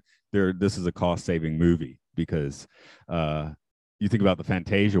yeah, this is a cost-saving movie, because you think about the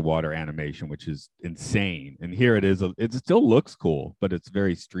Fantasia water animation, which is insane, and here it is. It still looks cool, but it's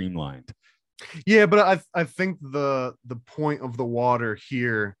very streamlined. Yeah, but I think the point of the water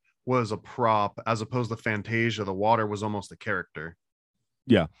here was a prop as opposed to Fantasia. The water was almost a character.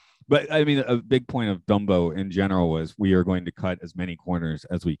 Yeah. But I mean, a big point of Dumbo in general was we are going to cut as many corners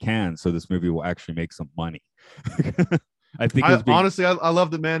as we can, so this movie will actually make some money. I think honestly, I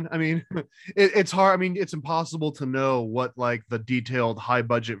loved it, man. I mean, it's hard. I mean, it's impossible to know what like the detailed high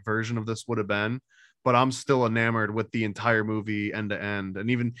budget version of this would have been, but I'm still enamored with the entire movie end to end. And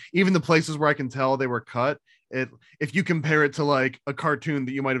even the places where I can tell they were cut, if you compare it to like a cartoon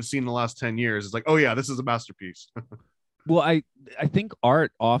that you might have seen in the last 10 years, it's like, oh yeah, this is a masterpiece. Well, I think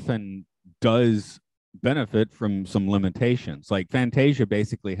art often does benefit from some limitations. Like Fantasia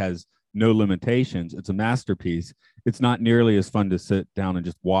basically has no limitations. It's a masterpiece. It's not nearly as fun to sit down and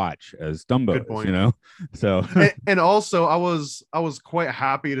just watch as Dumbo is, So and also I was quite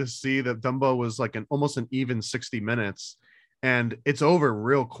happy to see that Dumbo was like almost an even 60 minutes, and it's over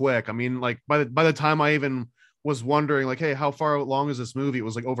real quick. I mean, like by the time I even was wondering like, hey, how far long is this movie? It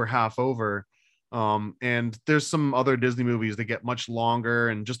was like over half over. And there's some other Disney movies that get much longer,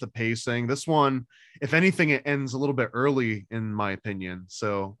 and just the pacing. This one, if anything, it ends a little bit early in my opinion.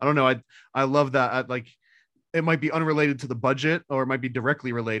 So I don't know. I love that. Like, it might be unrelated to the budget, or it might be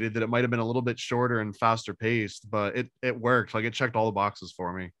directly related, that it might have been a little bit shorter and faster paced, but it worked. Like, it checked all the boxes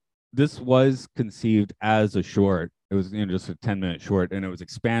for me. This was conceived as a short. It was just a 10-minute short, and it was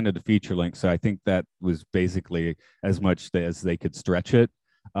expanded to feature length. So I think that was basically as much as they could stretch it.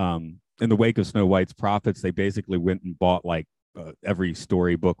 In the wake of Snow White's profits, they basically went and bought like every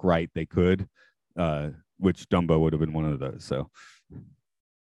storybook right they could, which Dumbo would have been one of those. So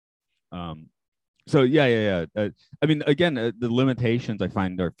yeah. I mean, again, the limitations I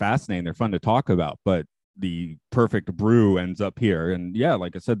find are fascinating. They're fun to talk about, but the perfect brew ends up here. And yeah,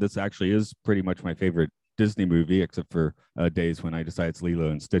 like I said, this actually is pretty much my favorite Disney movie, except for days when I decide it's Lilo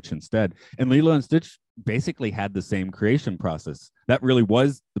and Stitch instead. And Lilo and Stitch basically had the same creation process. That really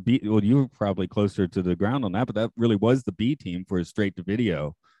was the B. Well, you were probably closer to the ground on that, but that really was the B team for a straight to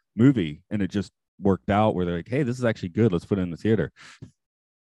video movie, and it just worked out where they're like, hey, this is actually good. Let's put it in the theater.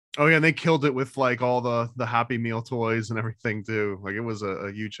 Oh yeah, and they killed it with like all the Happy Meal toys and everything too. Like, it was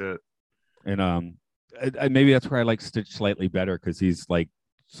a huge hit. And maybe that's where I like Stitch slightly better, because he's like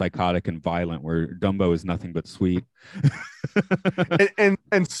psychotic and violent, where Dumbo is nothing but sweet. and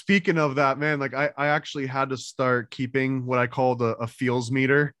speaking of that, man, like I actually had to start keeping what I called a feels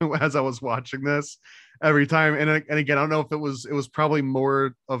meter as I was watching this every time. And again, I don't know if it was probably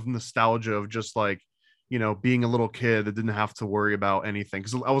more of nostalgia of just like, being a little kid that didn't have to worry about anything.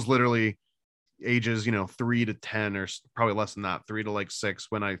 Because I was literally ages 3 to 10, or probably less than that, 3 to like 6,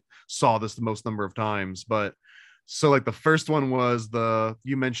 when I saw this the most number of times. But so like the first one was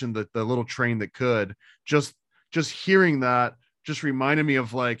you mentioned the little train that could just hearing that just reminded me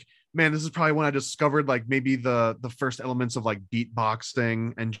of like, man, this is probably when I discovered like maybe the first elements of like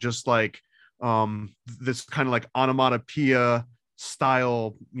beatboxing and just like this kind of like onomatopoeia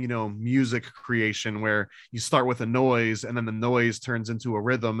style, music creation, where you start with a noise and then the noise turns into a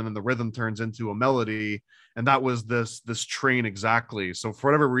rhythm and then the rhythm turns into a melody. And that was this train exactly. So for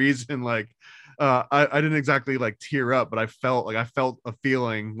whatever reason, like I didn't exactly like tear up, but I felt a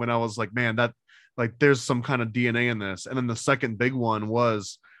feeling when I was like, man, that like there's some kind of DNA in this. And then the second big one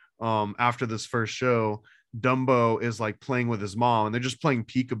was after this first show, Dumbo is like playing with his mom and they're just playing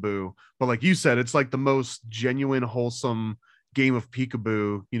peekaboo. But like you said, it's like the most genuine, wholesome game of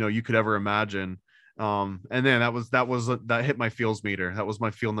peekaboo you could ever imagine. And then that hit my feels meter. That was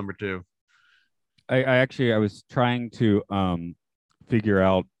my feel number 2. I was trying to figure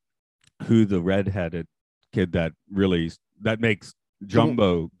out who the redheaded kid that makes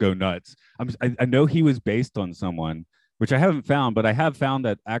Jumbo go nuts. I know he was based on someone, which I haven't found, but I have found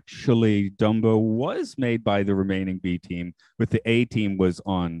that actually Dumbo was made by the remaining B team, with the A team was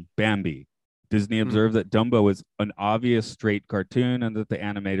on Bambi. Disney observed that Dumbo was an obvious straight cartoon and that the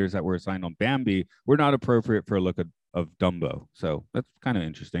animators that were assigned on Bambi were not appropriate for a look of Dumbo. So that's kind of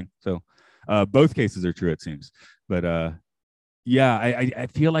interesting. So both cases are true, it seems. But yeah, I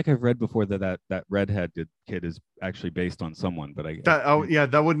feel like I've read before that redheaded kid is actually based on someone, but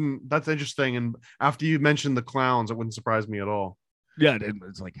that's interesting. And after you mentioned the clowns, it wouldn't surprise me at all. Yeah,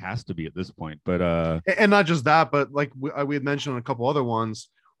 it's like has to be at this point. But and not just that, but like we had mentioned on a couple other ones,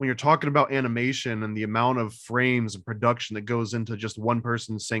 when you're talking about animation and the amount of frames and production that goes into just one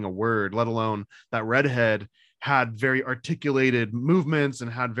person saying a word, let alone that redhead had very articulated movements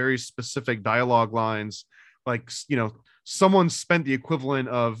and had very specific dialogue lines, like someone spent the equivalent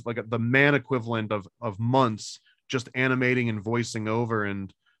of like the man equivalent of months just animating and voicing over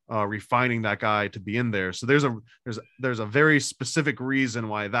and refining that guy to be in there. So there's a very specific reason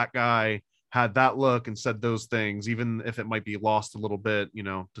why that guy had that look and said those things, even if it might be lost a little bit,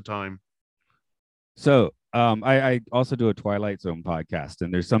 to time. So I also do a Twilight Zone podcast,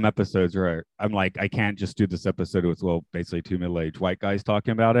 and there's some episodes where I'm like, I can't just do this episode with basically 2 middle-aged white guys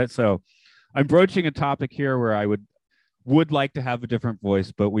talking about it. So I'm broaching a topic here where I would like to have a different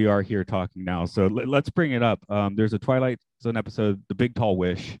voice, but we are here talking now. So let's bring it up. There's a Twilight Zone episode, The Big Tall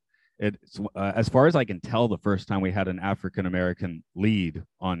Wish. It's as far as I can tell, the first time we had an African-American lead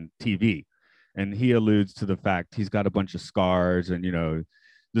on TV. And he alludes to the fact he's got a bunch of scars and,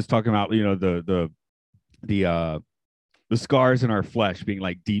 just talking about, the scars in our flesh being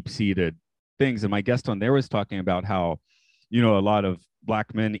like deep-seated things. And my guest on there was talking about how, a lot of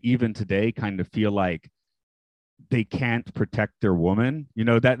Black men even today kind of feel like they can't protect their woman,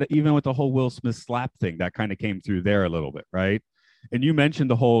 that even with the whole Will Smith slap thing, that kind of came through there a little bit. Right. And you mentioned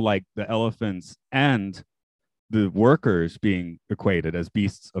the whole, like the elephants and the workers being equated as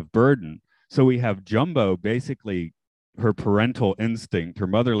beasts of burden. So we have Jumbo, basically her parental instinct, her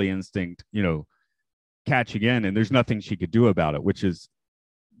motherly instinct, catching in, and there's nothing she could do about it, which is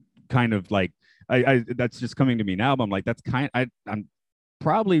kind of like, I that's just coming to me now, but I'm like, I'm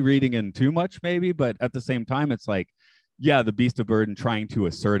probably reading in too much maybe, but at the same time, it's like, yeah, the beast of burden trying to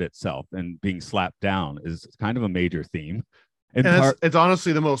assert itself and being slapped down is kind of a major theme. And it's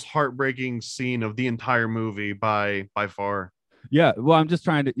honestly the most heartbreaking scene of the entire movie by far. Yeah, well, I'm just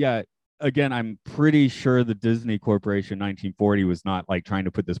trying to, again, I'm pretty sure the Disney Corporation 1940 was not like trying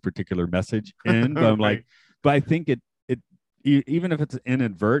to put this particular message in, but I'm right. like, but I think it even if it's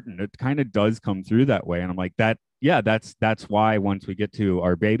inadvertent, it kind of does come through that way. And I'm like, that's why once we get to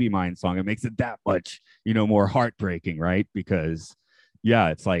our Baby Mind song, it makes it that much, more heartbreaking, right? Because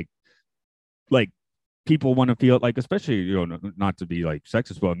it's like people want to feel like, especially, not to be like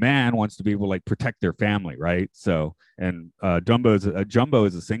sexist, but a man wants to be able to like protect their family, right? So, and Jumbo is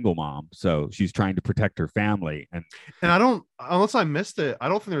a single mom, so she's trying to protect her family. And I don't, unless I missed it, I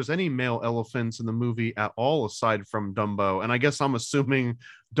don't think there's any male elephants in the movie at all aside from Dumbo. And I guess I'm assuming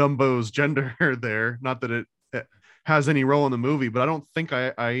Dumbo's gender there, not that it has any role in the movie, but I don't think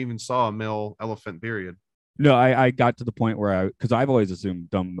I even saw a male elephant, period. No, I got to the point where because I've always assumed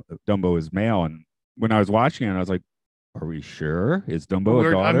Dumbo is male, and when I was watching it, I was like, Are we sure? Is Dumbo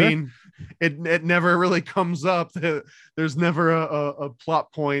a daughter? I mean, it never really comes up. There's never a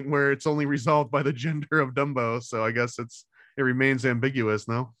plot point where it's only resolved by the gender of Dumbo. So I guess it remains ambiguous.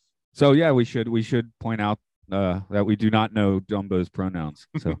 No. So yeah, we should point out that we do not know Dumbo's pronouns.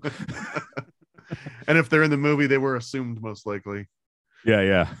 So, and if they're in the movie, they were assumed most likely.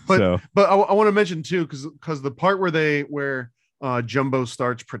 Yeah. But I want to mention too, because the part where Jumbo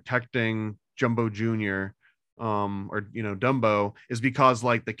starts protecting Jumbo Jr. Or Dumbo is because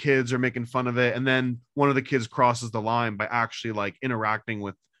like the kids are making fun of it, and then one of the kids crosses the line by actually like interacting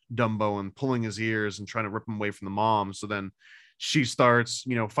with Dumbo and pulling his ears and trying to rip him away from the mom. So then she starts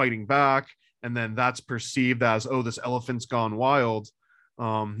fighting back, and then that's perceived as, oh, this elephant's gone wild,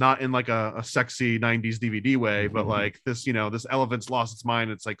 not in like a sexy 90s DVD way, but like this this elephant's lost its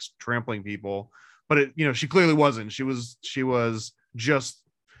mind, it's like trampling people. But it she clearly wasn't. She was just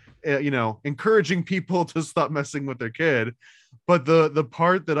encouraging people to stop messing with their kid. But the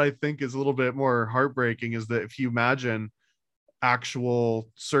part that I think is a little bit more heartbreaking is that if you imagine actual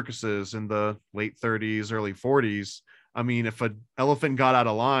circuses in the late 30s, early 40s, I mean, if an elephant got out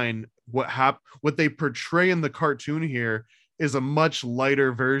of line, what they portray in the cartoon here is a much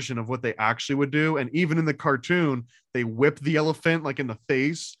lighter version of what they actually would do. And even in the cartoon, they whip the elephant like in the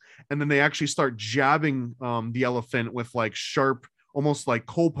face, and then they actually start jabbing the elephant with like sharp, almost like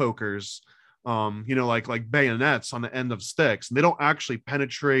coal pokers, like bayonets on the end of sticks. And they don't actually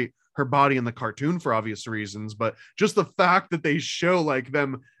penetrate her body in the cartoon for obvious reasons, but just the fact that they show like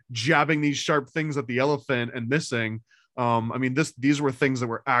them jabbing these sharp things at the elephant and missing. I mean, these were things that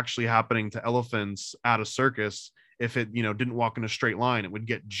were actually happening to elephants at a circus. If it didn't walk in a straight line, it would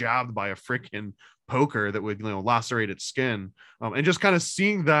get jabbed by a freaking poker that would lacerate its skin. And just kind of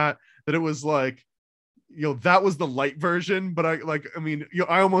seeing that it was like, that was the light version, but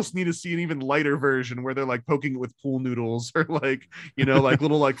I almost need to see an even lighter version where they're like poking it with pool noodles or like like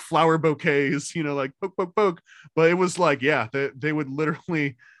little like flower bouquets, like poke. But it was like, yeah, they would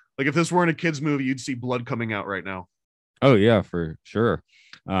literally, like, if this weren't a kids movie, you'd see blood coming out right now. Oh yeah, for sure.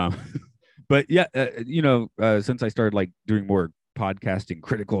 But yeah, since I started like doing more podcasting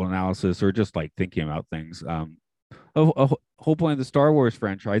critical analysis or just like thinking about things, a whole point of the Star Wars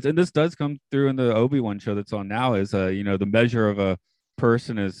franchise, and this does come through in the Obi-Wan show that's on now, is the measure of a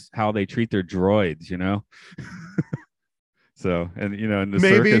person is how they treat their droids, So, and in the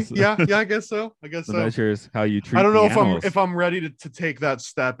maybe circus, yeah, I guess so. The measure is how you treat. I don't know if I'm ready to take that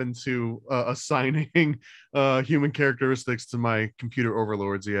step into assigning human characteristics to my computer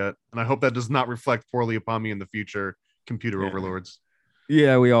overlords yet, and I hope that does not reflect poorly upon me in the future, computer overlords.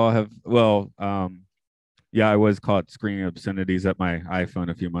 Yeah, we all have. Well, yeah, I was caught screaming obscenities at my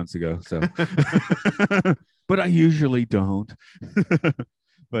iPhone a few months ago, so but I usually don't.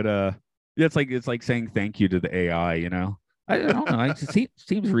 But yeah, it's like saying thank you to the AI, I don't know. It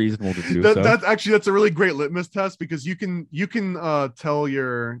seems reasonable to do. That's a really great litmus test, because you can tell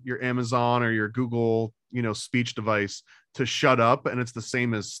your Amazon or your Google speech device to shut up, and it's the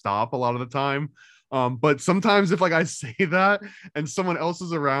same as stop a lot of the time. But sometimes if like I say that and someone else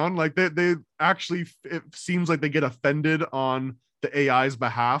is around, like they actually, it seems like they get offended on the AI's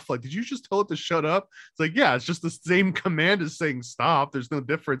behalf. Like, did you just tell it to shut up? It's like, yeah, it's just the same command as saying stop. There's no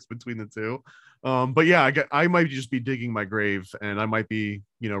difference between the two. But yeah, I might just be digging my grave, and I might be,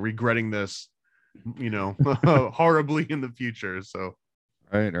 regretting this, horribly in the future. So,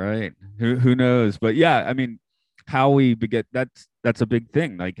 right. Who knows? But yeah, I mean, how we get that's a big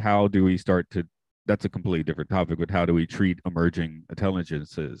thing. Like, how do we start to? That's a completely different topic. But how do we treat emerging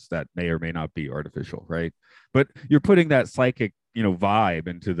intelligences that may or may not be artificial, right? But you're putting that psychic, vibe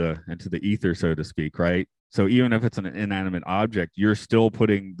into the ether, so to speak, right? So even if it's an inanimate object, you're still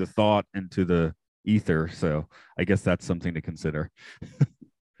putting the thought into the ether. So I guess that's something to consider.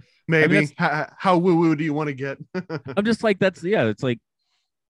 Maybe. I mean, how woo-woo do you want to get? I'm just like, it's like,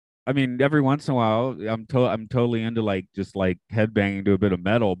 I mean, every once in a while, I'm totally into like just like headbanging to a bit of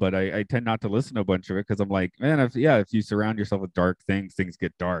metal, but I tend not to listen to a bunch of it because I'm like, man, if you surround yourself with dark things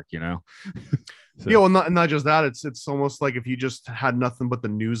get dark, So. Yeah, well, not just that. It's almost like if you just had nothing but the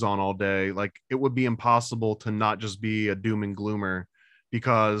news on all day, like it would be impossible to not just be a doom and gloomer,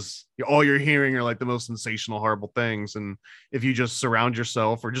 because all you're hearing are like the most sensational, horrible things. And if you just surround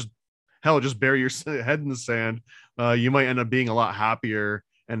yourself, or just bury your head in the sand, you might end up being a lot happier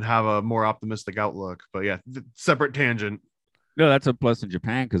and have a more optimistic outlook. But yeah, separate tangent. No, that's a plus in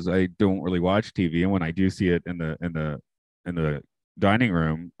Japan, because I don't really watch TV, and when I do see it in the dining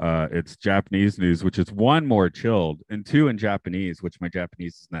room, it's Japanese news, which is one, more chilled, and two, in Japanese, which my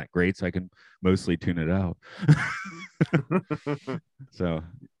Japanese isn't that great, so I can mostly tune it out. So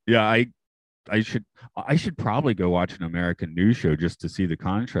yeah, I should probably go watch an American news show just to see the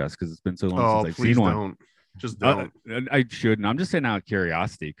contrast because it's been so long since I've seen one. Don't. Just don't. I shouldn't. I'm just saying out of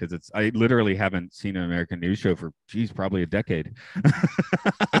curiosity because I literally haven't seen an American news show for probably a decade.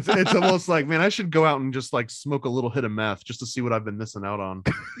 It's almost like, man, I should go out and just like smoke a little hit of meth just to see what I've been missing out on.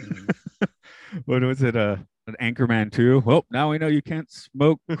 What was it? An Anchorman 2? Well, now we know you can't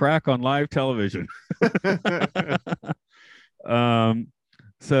smoke crack on live television.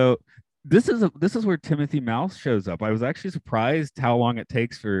 So this is where Timothy Mouse shows up. I was actually surprised how long it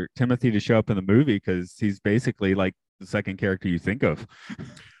takes for Timothy to show up in the movie because he's basically like the second character you think of.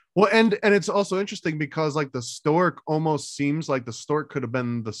 Well, and it's also interesting because like the stork almost seems like the stork could have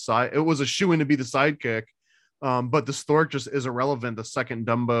been the side. It was a shoo-in to be the sidekick, but the stork just is irrelevant the second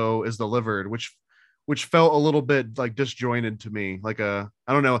Dumbo is delivered, which felt a little bit like disjointed to me. Like I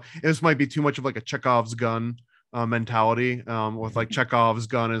don't know, this might be too much of like a Chekhov's gun mentality. With like Chekhov's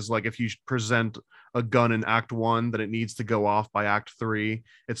gun is like if you present a gun in Act 1, that it needs to go off by Act 3.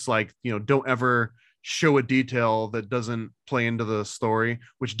 It's like, you know, don't ever show a detail that doesn't play into the story,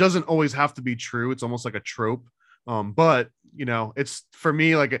 which doesn't always have to be true. It's almost like a trope. But you know, it's for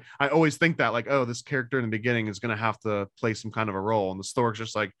me, like I always think that like, oh, this character in the beginning is going to have to play some kind of a role, and the stork's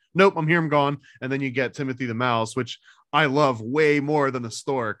just like, nope, I'm here, I'm gone. And then you get Timothy the Mouse, which I love way more than the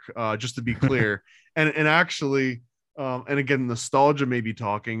stork, just to be clear. and actually, and again, nostalgia may be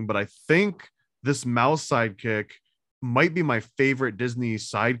talking, but I think this mouse sidekick might be my favorite Disney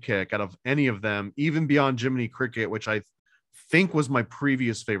sidekick out of any of them, even beyond Jiminy Cricket, which I think was my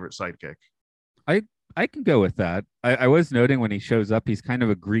previous favorite sidekick. I can go with that. I was noting when he shows up, he's kind of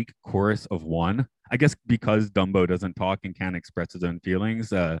a Greek chorus of one. I guess because Dumbo doesn't talk and can't express his own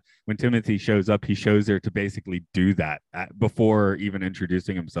feelings. When Timothy shows up, he shows there to basically do that before even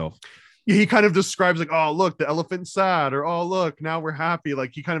introducing himself. He kind of describes like, oh, look, the elephant's sad, or oh, look, now we're happy.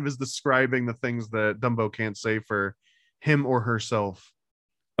 Like he kind of is describing the things that Dumbo can't say for him or herself.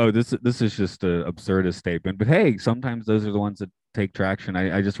 Oh, this is just an absurdist statement, but hey, sometimes those are the ones that take traction.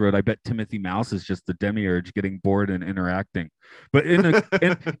 I just wrote, I bet Timothy Mouse is just the demiurge getting bored and interacting. But in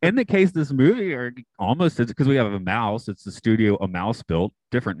the case of this movie, or almost, it's because we have a mouse. It's the studio a mouse built,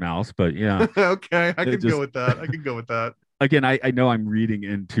 different mouse, but yeah. Okay, I can go with that. Again, I know I'm reading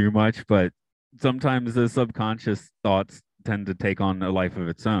in too much, but sometimes the subconscious thoughts tend to take on a life of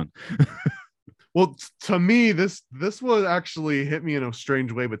its own. Well, to me, this would actually hit me in a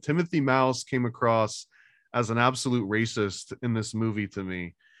strange way, but Timothy Mouse came across as an absolute racist in this movie to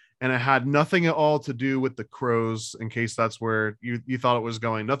me. And it had nothing at all to do with the crows, in case that's where you thought it was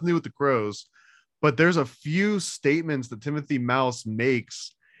going. Nothing to do with the crows. But there's a few statements that Timothy Mouse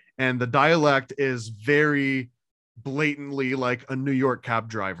makes, and the dialect is very blatantly like a New York cab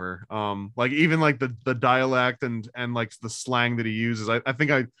driver. Like even like the dialect and like the slang that he uses. I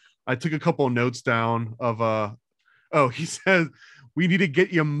think I took a couple of notes down of he says, we need to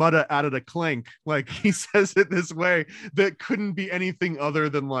get your mudder out of the clink. Like he says it this way that couldn't be anything other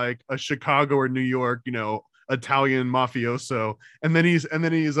than like a Chicago or New York, you know, Italian mafioso. And then he's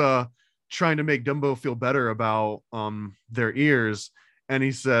trying to make Dumbo feel better about their ears. And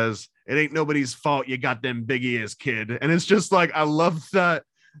he says, it ain't nobody's fault you got them big ears, kid. And it's just like, I love that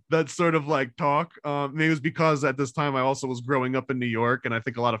sort of like talk. Maybe it was because at this time I also was growing up in New York, and I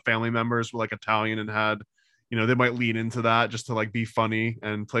think a lot of family members were like Italian and had, you know, they might lean into that just to like be funny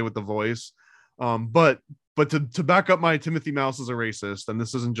and play with the voice. But to back up my Timothy Mouse is a racist, and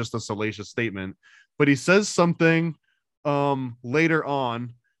this isn't just a salacious statement, but he says something later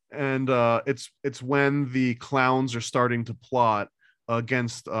on, and it's when the clowns are starting to plot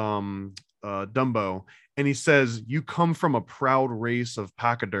against Dumbo, and he says, you come from a proud race of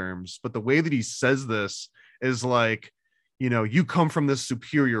pachyderms. But the way that he says this is like, you know, you come from this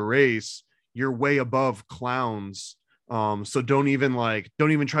superior race, you're way above clowns, so don't even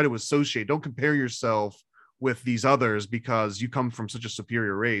try to associate, don't compare yourself with these others because you come from such a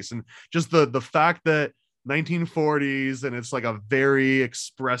superior race. And just the fact that 1940s, and it's like a very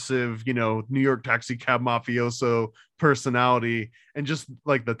expressive, you know, New York taxi cab mafioso personality, and just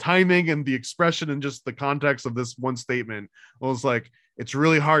like the timing and the expression and just the context of this one statement, I was like, it's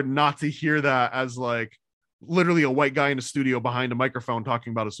really hard not to hear that as like literally a white guy in a studio behind a microphone talking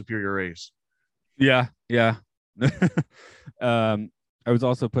about a superior race. Yeah. I was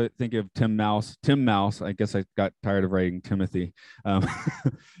also thinking of Tim Mouse. I guess I got tired of writing Timothy.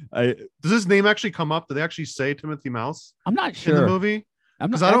 Does his name actually come up? Did they actually say Timothy Mouse? I'm not sure in the movie,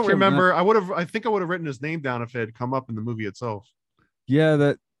 because I don't remember. I think I would have written his name down if it had come up in the movie itself. Yeah,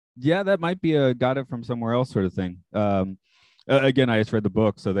 that might be a got it from somewhere else sort of thing. Again, I just read the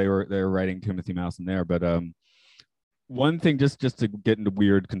book, so they were writing Timothy Mouse in there. But One thing, just to get into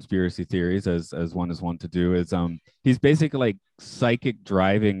weird conspiracy theories, as one is wont to do, is he's basically like psychic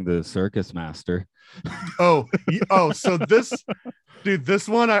driving the circus master. So this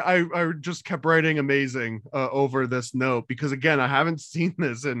one I just kept writing amazing over this note, because again, I haven't seen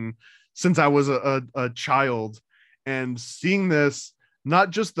this since I was a child, and seeing this, not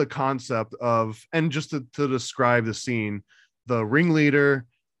just the concept of, and just to describe the scene, the ringleader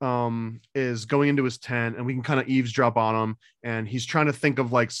is going into his tent, and we can kind of eavesdrop on him, and he's trying to think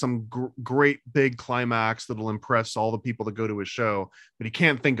of like some great big climax that'll impress all the people that go to his show, but he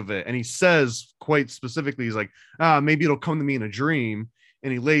can't think of it, and he says quite specifically, he's like, maybe it'll come to me in a dream,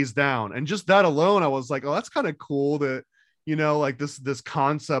 and he lays down. And just that alone, I was like, oh, that's kind of cool, that, you know, like this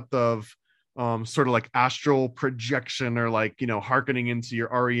concept of sort of like astral projection, or like, you know, hearkening into your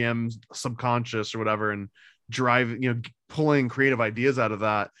REM subconscious or whatever, and driving, you know, pulling creative ideas out of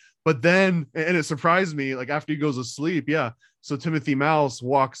that. But then, and it surprised me, like after he goes to sleep, so Timothy Mouse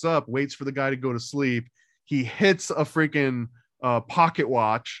walks up, waits for the guy to go to sleep, he hits a freaking pocket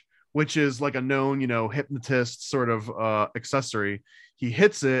watch, which is like a known, you know, hypnotist sort of accessory. He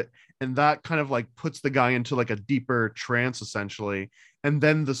hits it, and that kind of like puts the guy into like a deeper trance essentially. And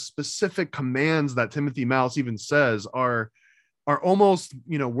then the specific commands that Timothy Mouse even says are almost,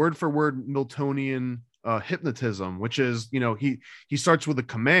 you know, word for word Miltonian hypnotism, which is, you know, he starts with a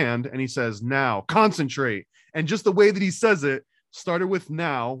command, and he says, now concentrate. And just the way that he says it started with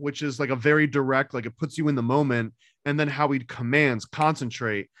now, which is like a very direct, like it puts you in the moment. And then how he commands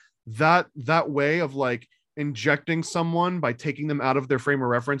concentrate, that way of like injecting someone by taking them out of their frame of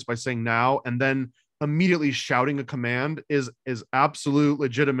reference by saying now, and then immediately shouting a command is absolute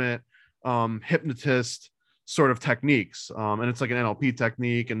legitimate hypnotist sort of techniques, and it's like an NLP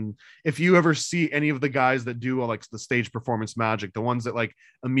technique. And if you ever see any of the guys that do like the stage performance magic, the ones that like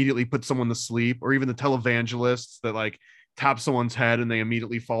immediately put someone to sleep, or even the televangelists that like tap someone's head and they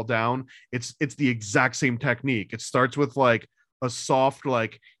immediately fall down, it's the exact same technique. It starts with like a soft,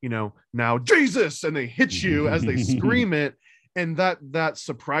 like, you know, now Jesus, and they hit you as they scream it, and that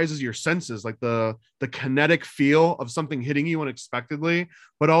surprises your senses, like the kinetic feel of something hitting you unexpectedly,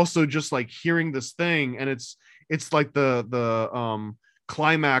 but also just like hearing this thing, and it's like the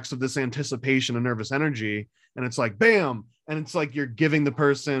climax of this anticipation and nervous energy, and it's like bam, and it's like you're giving the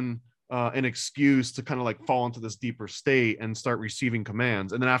person an excuse to kind of like fall into this deeper state and start receiving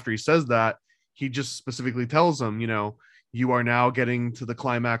commands. And then after he says that, he just specifically tells them, you know, you are now getting to the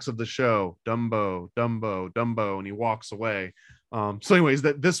climax of the show, Dumbo, Dumbo, Dumbo, and he walks away. So anyways,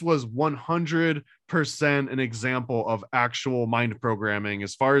 that this was 100% an example of actual mind programming,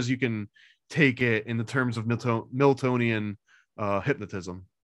 as far as you can take it in the terms of Miltonian hypnotism.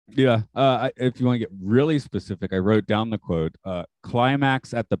 Yeah. If you want to get really specific, I wrote down the quote,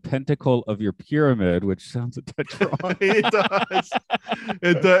 climax at the pentacle of your pyramid, which sounds a touch wrong. It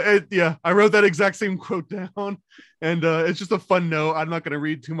does. Yeah, I wrote that exact same quote down, and it's just a fun note. I'm not going to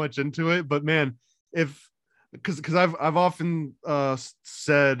read too much into it, but man, because I've often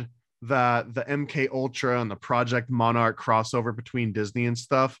said that the MK Ultra and the Project Monarch crossover between Disney and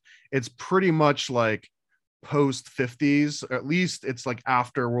stuff, it's pretty much like post 50s, or at least it's like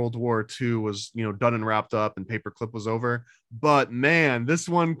after World War II was, you know, done and wrapped up and paperclip was over. But man, this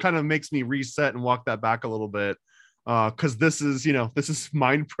one kind of makes me reset and walk that back a little bit, because this is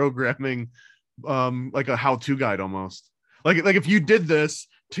mind programming, like a how-to guide almost. Like if you did this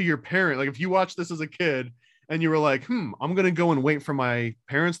to your parent, like if you watched this as a kid and you were like, I'm gonna go and wait for my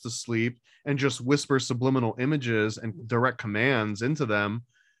parents to sleep and just whisper subliminal images and direct commands into them,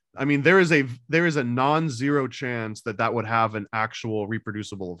 I mean, there is a non-zero chance that would have an actual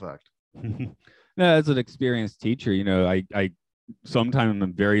reproducible effect. Yeah, as an experienced teacher, you know, I sometimes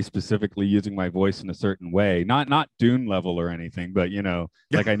I'm very specifically using my voice in a certain way, not Dune level or anything, but you know,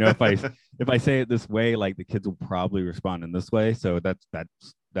 like I know if I say it this way, like the kids will probably respond in this way. So that's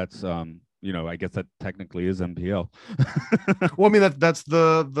you know, I guess that technically is MPL. Well, I mean, that's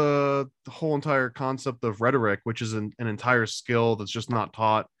the whole entire concept of rhetoric, which is an entire skill that's just not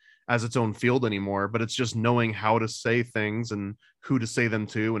taught as its own field anymore, but it's just knowing how to say things and who to say them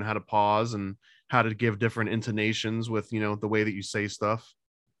to and how to pause and how to give different intonations with, you know, the way that you say stuff.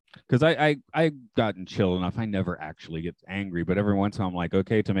 Because I gotten chill enough. I never actually get angry, but every once in a while I'm like,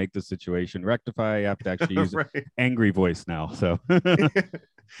 okay, to make the situation rectify, I have to actually use right. angry voice now. So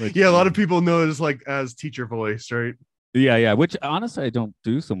which, yeah, a lot of people know it as like as teacher voice, right? Yeah. Which honestly, I don't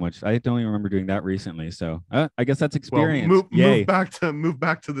do so much. I don't even remember doing that recently. So I guess that's experience. Well, move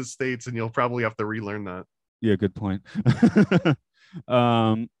back to the States, and you'll probably have to relearn that. Yeah, good point.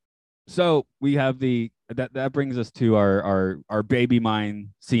 So we have the that brings us to our baby mine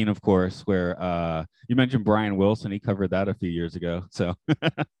scene, of course, where you mentioned Brian Wilson. He covered that a few years ago. So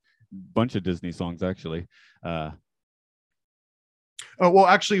bunch of Disney songs actually. Oh well,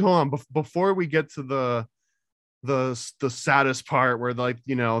 actually, hold on. Before we get to the saddest part where like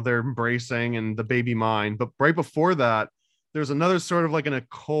they're embracing and the baby mine, but right before that, there's another sort of like an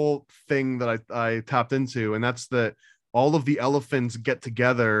occult thing that I tapped into, and that's that all of the elephants get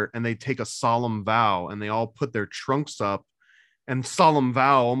together and they take a solemn vow and they all put their trunks up, and solemn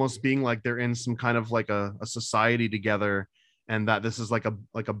vow almost being like they're in some kind of like a society together, and that this is like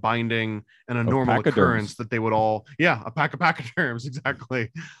a binding and a normal occurrence that they would all a pachyderms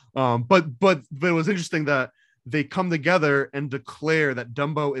exactly. But it was interesting that they come together and declare that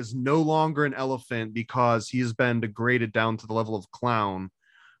Dumbo is no longer an elephant because he's been degraded down to the level of clown.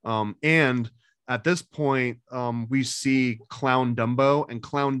 And at this point, we see Clown Dumbo, and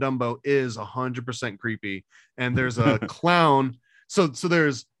Clown Dumbo is 100% creepy. And there's a clown. So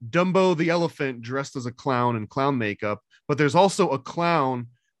there's Dumbo the elephant dressed as a clown in clown makeup, but there's also a clown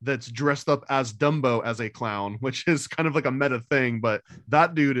that's dressed up as Dumbo as a clown, which is kind of like a meta thing, but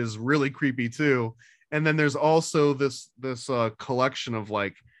that dude is really creepy too. And then there's also this collection of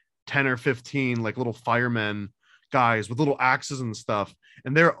like 10 or 15 like little firemen guys with little axes and stuff,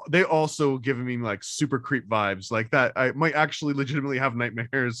 and they also giving me like super creep vibes like that. I might actually legitimately have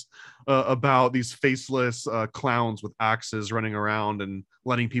nightmares about these faceless clowns with axes running around and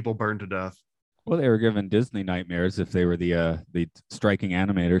letting people burn to death. Well, they were given Disney nightmares if they were the striking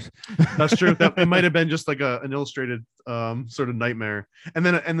animators. That's true. That it might have been just like an illustrated sort of nightmare. And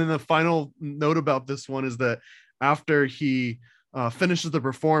then the final note about this one is that after he finishes the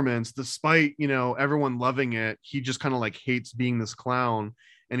performance, despite everyone loving it, he just kind of like hates being this clown,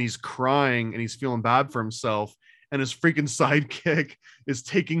 and he's crying and he's feeling bad for himself. And his freaking sidekick is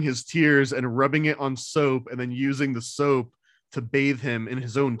taking his tears and rubbing it on soap and then using the soap to bathe him in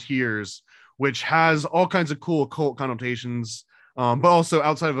his own tears, which has all kinds of cool occult connotations, but also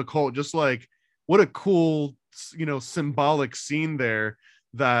outside of occult, just like what a cool, symbolic scene there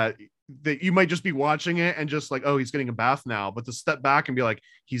that you might just be watching it and just like, oh, he's getting a bath now, but to step back and be like,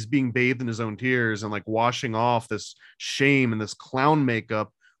 he's being bathed in his own tears and like washing off this shame and this clown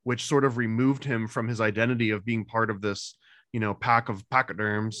makeup, which sort of removed him from his identity of being part of this, pack of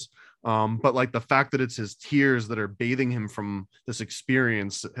pachyderms. But like the fact that it's his tears that are bathing him from this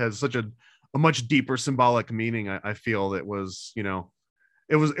experience has such a much deeper symbolic meaning. I feel it was,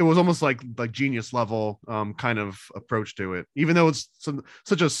 it was almost like genius level kind of approach to it, even though it's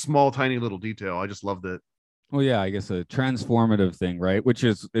such a small, tiny little detail. I just loved it. Well, yeah, I guess a transformative thing, right? Which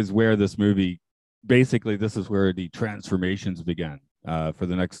is where this movie, basically, this is where the transformations begin for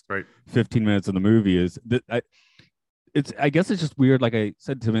the next 15 minutes of the movie. Is that I guess it's just weird. Like I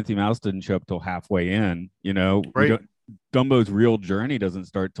said, Timothy Mouse didn't show up till halfway in. Right. Dumbo's real journey doesn't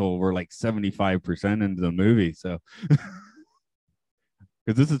start till we're like 75% into the movie. So,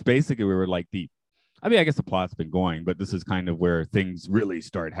 because this is basically where we're like I guess the plot's been going, but this is kind of where things really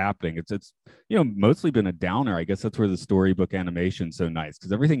start happening. It's mostly been a downer. I guess that's where the storybook animation's so nice,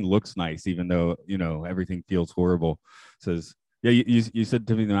 because everything looks nice, even though everything feels horrible. Says, yeah, you said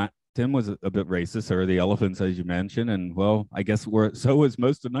to me that Tim was a bit racist, or the elephants, as you mentioned, and well, I guess so was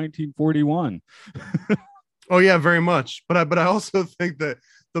most of 1941. Oh yeah, very much. But I also think that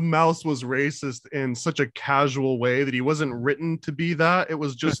the mouse was racist in such a casual way that he wasn't written to be that. It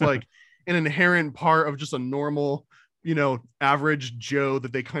was just like an inherent part of just a normal, average Joe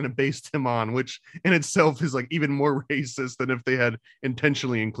that they kind of based him on, which in itself is like even more racist than if they had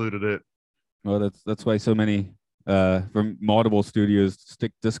intentionally included it. Well, that's why so many from multiple studios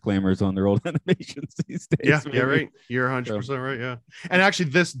stick disclaimers on their old animations these days. Yeah, right. You're 100% right. Yeah, and actually,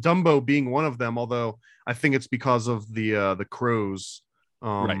 this Dumbo being one of them, although I think it's because of the crows,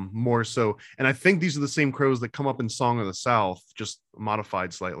 more so. And I think these are the same crows that come up in Song of the South, just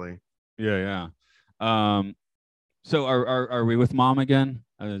modified slightly. Yeah. So are we with Mom again?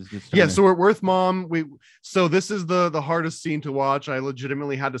 So we're with Mom. So this is the hardest scene to watch. I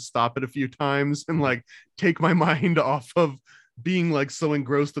legitimately had to stop it a few times and like take my mind off of being like so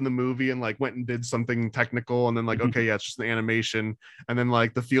engrossed in the movie, and like went and did something technical, and then like, okay, yeah, it's just an animation, and then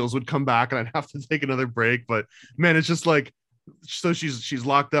like the feels would come back and I'd have to take another break. But man, it's just like, so she's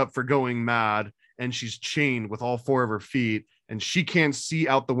locked up for going mad, and she's chained with all four of her feet, and she can't see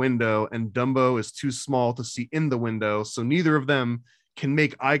out the window, and Dumbo is too small to see in the window, so neither of them can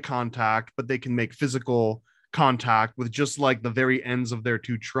make eye contact, but they can make physical contact with just like the very ends of their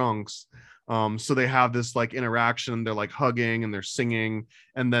two trunks. So they have this like interaction, they're like hugging and they're singing,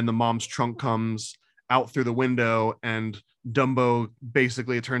 and then the mom's trunk comes out through the window, and Dumbo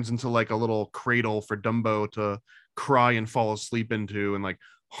basically it turns into like a little cradle for Dumbo to cry and fall asleep into. And like,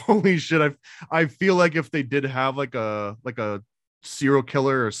 holy shit, I feel like if they did have like a serial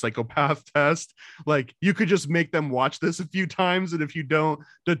killer or psychopath test, like you could just make them watch this a few times, and if you don't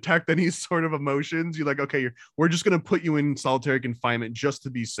detect any sort of emotions, you're like, okay, we're just going to put you in solitary confinement just to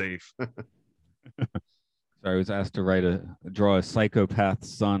be safe. Sorry, I was asked to draw a psychopath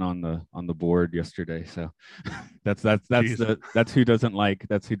son on the board yesterday. So that's who doesn't like.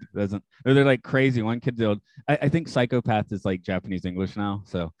 That's who doesn't. They're like crazy. One kid, I think psychopath is like Japanese English now.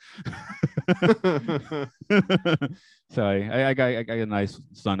 So, so I got a nice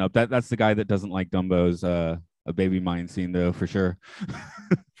son up. That's the guy that doesn't like Dumbo's a baby mine scene though, for sure.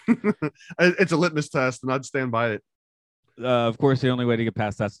 It's a litmus test, and I'd stand by it. Of course, the only way to get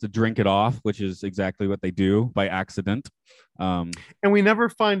past that's to drink it off, which is exactly what they do by accident. And we never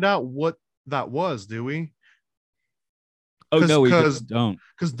find out what that was, do we? Oh no, we just don't.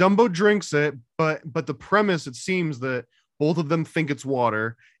 Because Dumbo drinks it, but the premise, it seems that both of them think it's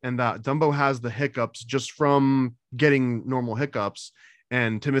water, and that Dumbo has the hiccups just from getting normal hiccups,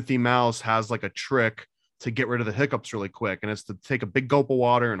 and Timothy Mouse has like a trick to get rid of the hiccups really quick, and it's to take a big gulp of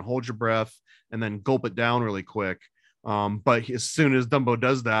water and hold your breath and then gulp it down really quick. But as soon as Dumbo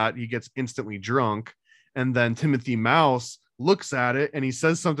does that, he gets instantly drunk. And then Timothy Mouse looks at it and he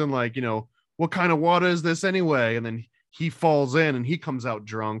says something like, what kind of water is this anyway? And then he falls in and he comes out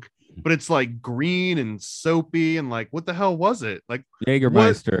drunk, but it's like green and soapy and like, what the hell was it? Like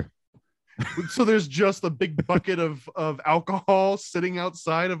Jägermeister. So there's just a big bucket of alcohol sitting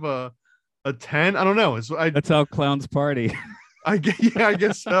outside of a tent. I don't know. That's how clowns party. I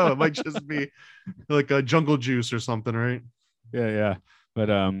guess so. It might just be like a jungle juice or something, right? Yeah.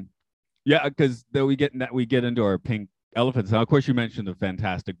 But because we get into our pink elephants. Now, of course, you mentioned the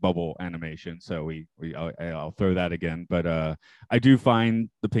fantastic bubble animation, so I'll throw that again. But I do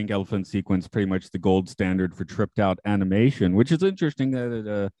find the pink elephant sequence pretty much the gold standard for tripped out animation, which is interesting that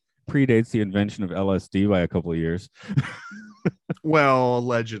it predates the invention of LSD by a couple of years. Well,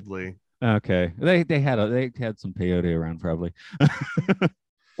 allegedly. Okay, they had some peyote around probably.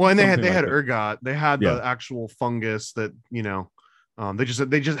 Well, and they had ergot. They had the actual fungus that they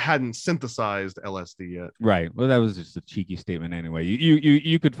just hadn't synthesized LSD yet. Right. Well, that was just a cheeky statement anyway.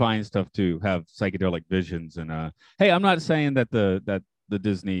 You could find stuff to have psychedelic visions, and hey, I'm not saying that the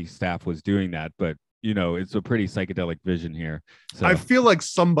Disney staff was doing that, but it's a pretty psychedelic vision here. So I feel like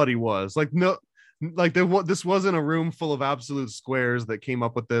somebody was like, no. Like this wasn't a room full of absolute squares that came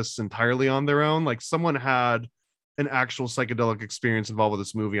up with this entirely on their own. Like someone had an actual psychedelic experience involved with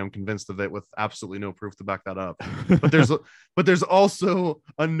this movie. I'm convinced of it with absolutely no proof to back that up. But there's also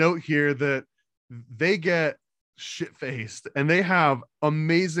a note here that they get shit-faced and they have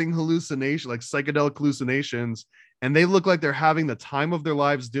amazing hallucinations, like psychedelic hallucinations, and they look like they're having the time of their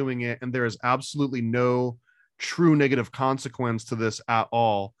lives doing it, and there is absolutely no true negative consequence to this at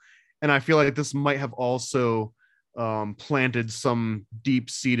all. And I feel like this might have also planted some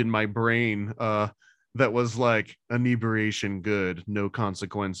deep seed in my brain that was like, inebriation good, no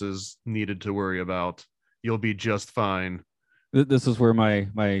consequences needed to worry about. You'll be just fine. This is where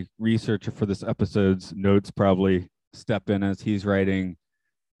my researcher for this episode's notes probably step in as he's writing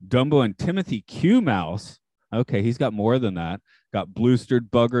Dumbo and Timothy Q Mouse. Okay, he's got more than that. Got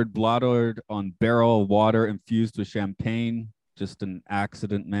bluestered, buggered, blottered on barrel water infused with champagne. Just an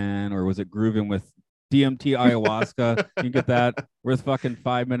accident, man. Or was it grooving with DMT ayahuasca? You get that? Worth fucking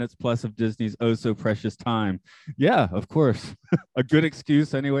 5 minutes plus of Disney's oh so precious time. Yeah, of course. A good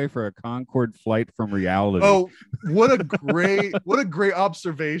excuse anyway for a Concorde flight from reality. Oh, what a great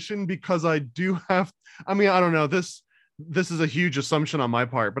observation, because I don't know, this is a huge assumption on my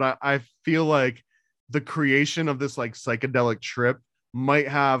part, but I feel like the creation of this like psychedelic trip might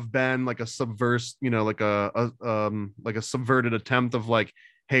have been like a like a subverted attempt of like,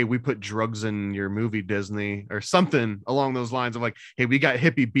 hey, we put drugs in your movie, Disney, or something along those lines of like, hey, we got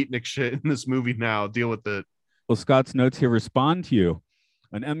hippie beatnik shit in this movie now, deal with it. Well, Scott's notes here respond to you.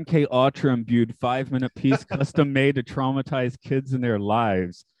 An MK Ultra imbued 5-minute piece custom made to traumatize kids in their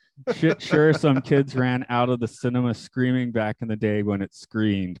lives. Shit, sure, some kids ran out of the cinema screaming back in the day when it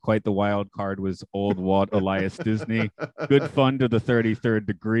screened. Quite the wild card was old Walt Elias Disney. Good fun to the 33rd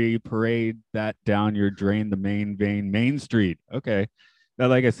degree. Parade that down your drain, the main vein, Main Street. Okay. Now,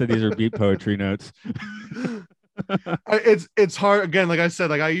 like I said, these are beat poetry notes. It's hard. Again, like I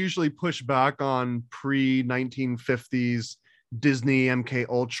said, like I usually push back on pre-1950s Disney MK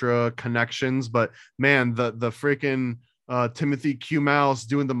Ultra connections, but man, the freaking Timothy Q Mouse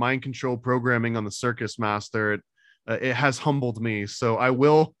doing the mind control programming on the Circus Master, it has humbled me. So I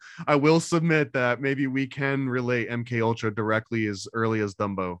will submit that maybe we can relate MK Ultra directly as early as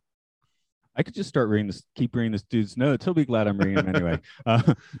Dumbo. I could just start reading this, keep reading this dude's notes. He'll be glad I'm reading them anyway.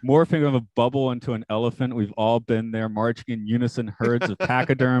 Morphing of a bubble into an elephant. We've all been there. Marching in unison, herds of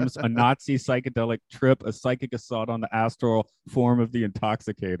pachyderms, a Nazi psychedelic trip, a psychic assault on the astral form of the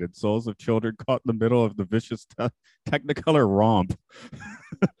intoxicated. Souls of children caught in the middle of the vicious Technicolor romp.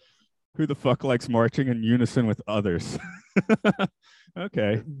 Who the fuck likes marching in unison with others?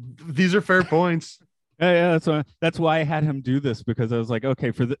 Okay. These are fair points. Yeah, that's why I had him do this, because I was like, okay,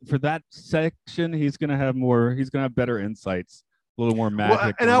 for that section, he's gonna have better insights, a little more magic.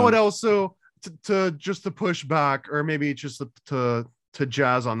 Well, and I would also to just to push back, or maybe just to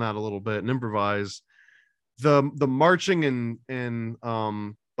jazz on that a little bit and improvise. The marching and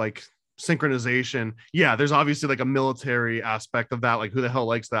like synchronization. Yeah, there's obviously like a military aspect of that. Like, who the hell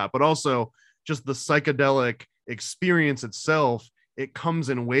likes that? But also just the psychedelic experience itself. It comes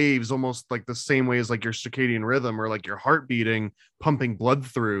in waves, almost like the same way as like your circadian rhythm, or like your heart beating, pumping blood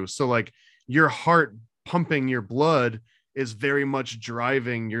through. So like your heart pumping your blood is very much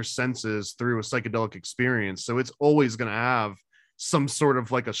driving your senses through a psychedelic experience. So it's always going to have some sort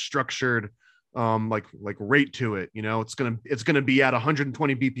of like a structured like rate to it. You know, it's gonna be at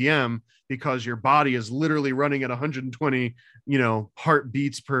 120 BPM because your body is literally running at 120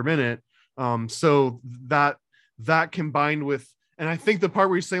 heartbeats per minute. So that combined with, and I think the part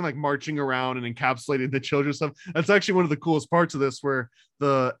where you're saying like marching around and encapsulating the children stuff, that's actually one of the coolest parts of this, where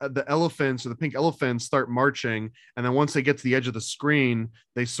the elephants, or the pink elephants, start marching, and then once they get to the edge of the screen,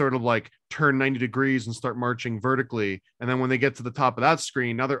 they sort of like turn 90 degrees and start marching vertically. And then when they get to the top of that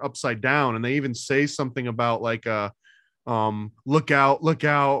screen, now they're upside down, and they even say something about like look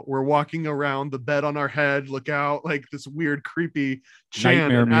out, we're walking around the bed on our head, look out, like this weird creepy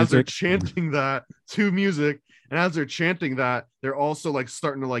chant. And as they're chanting that to music, and as they're chanting that, they're also like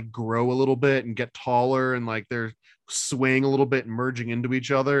starting to like grow a little bit and get taller, and like they're swaying a little bit and merging into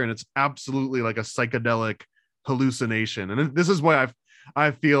each other. And it's absolutely like a psychedelic hallucination. And this is why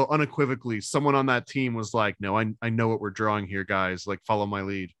I feel unequivocally someone on that team was like, no, I know what we're drawing here, guys. Like, follow my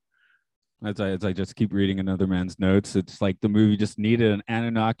lead. As I just keep reading another man's notes, it's like the movie just needed an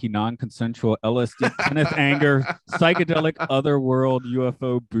Anunnaki, non-consensual, LSD, Kenneth Anger, psychedelic, otherworld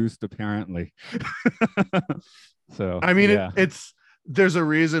UFO boost, apparently. So I mean, yeah. There's a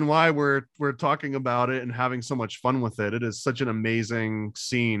reason why we're talking about it and having so much fun with it. It is such an amazing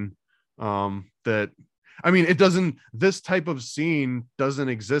scene that, I mean, this type of scene doesn't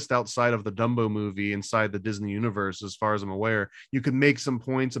exist outside of the Dumbo movie, inside the Disney universe, as far as I'm aware. You could make some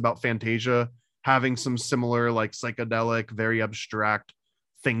points about Fantasia having some similar, like, psychedelic, very abstract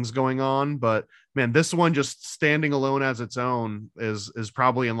things going on. But man, this one just standing alone as its own is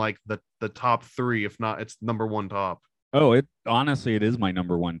probably in like the top 3, if not its number 1 top. Oh, it honestly, it is my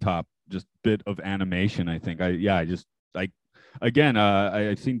number 1 top just bit of animation. I think Again,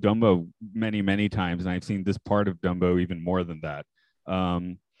 I've seen Dumbo many, many times, and I've seen this part of Dumbo even more than that.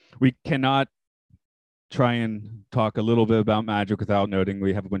 We cannot try and talk a little bit about magic without noting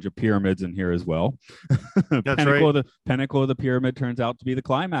we have a bunch of pyramids in here as well. That's right. The pinnacle of the pyramid turns out to be the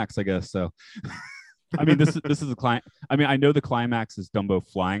climax, I guess. So, I mean, this is the climax. I mean, I know the climax is Dumbo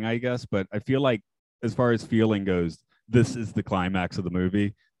flying, I guess, but I feel like, as far as feeling goes, this is the climax of the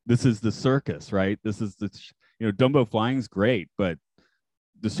movie. This is the circus, right? This is the Dumbo flying is great, but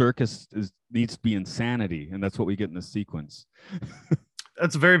the circus needs to be insanity, and that's what we get in this sequence.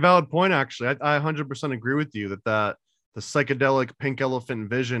 That's a very valid point, actually. I 100% agree with you that the psychedelic pink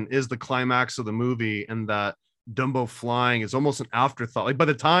elephant vision is the climax of the movie, and that Dumbo flying is almost an afterthought. Like, by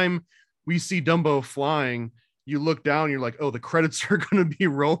the time we see Dumbo flying, you look down, you're like, oh, the credits are going to be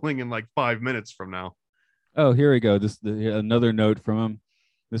rolling in like 5 minutes from now. Oh, here we go. Another note from him.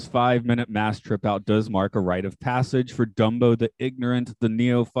 This 5-minute mass trip out does mark a rite of passage for Dumbo, the ignorant, the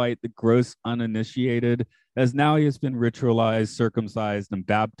neophyte, the gross uninitiated, as now he has been ritualized, circumcised, and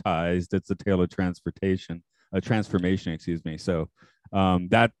baptized. It's a tale of transformation, excuse me. So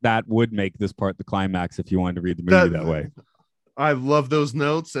that would make this part the climax if you wanted to read the movie that way. I love those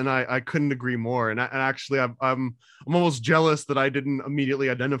notes, and I couldn't agree more. And actually, I'm almost jealous that I didn't immediately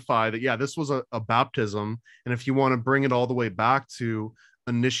identify that. Yeah, this was a baptism, and if you want to bring it all the way back to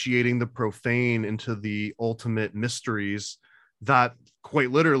initiating the profane into the ultimate mysteries, that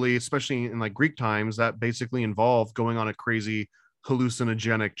quite literally, especially in like Greek times, that basically involved going on a crazy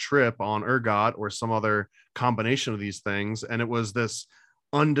hallucinogenic trip on ergot or some other combination of these things. And it was this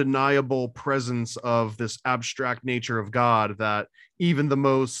undeniable presence of this abstract nature of God that even the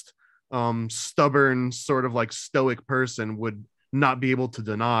most stubborn, sort of like stoic person would not be able to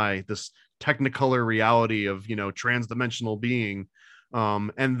deny. This technicolor reality of, you know, transdimensional being.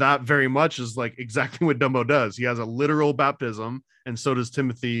 And that very much is like exactly what Dumbo does. He has a literal baptism, and so does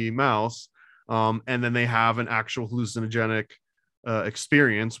Timothy Mouse. And then they have an actual hallucinogenic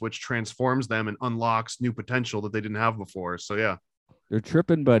experience, which transforms them and unlocks new potential that they didn't have before. So yeah, They're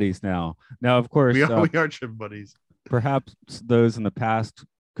tripping buddies now. Now, of course, we are trip buddies. Perhaps those in the past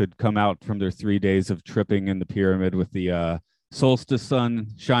could come out from their 3 days of tripping in the pyramid with the solstice sun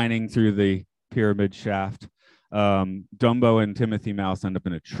shining through the pyramid shaft. Dumbo and Timothy Mouse end up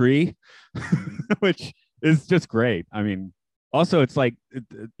in a tree, which is just great. I mean, also it's like,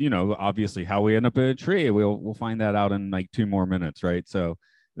 you know, obviously how we end up in a tree. We'll find that out in like 2 more minutes, right? So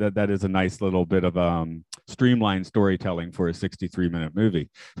that is a nice little bit of streamlined storytelling for a 63-minute movie.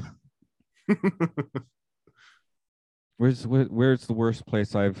 Where's the worst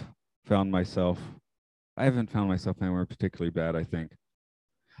place I've found myself? I haven't found myself anywhere particularly bad, I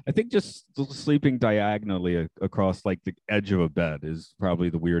think just sleeping diagonally across like the edge of a bed is probably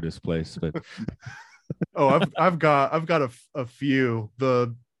the weirdest place. But I've got a few.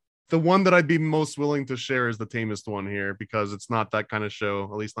 The one that I'd be most willing to share is the tamest one here, because it's not that kind of show,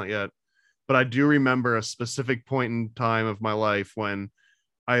 at least not yet. But I do remember a specific point in time of my life when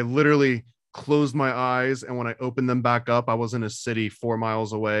I literally closed my eyes, and when I opened them back up, I was in a city 4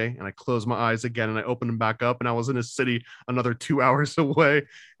 miles away, and I closed my eyes again and I opened them back up, and I was in a city another 2 hours away.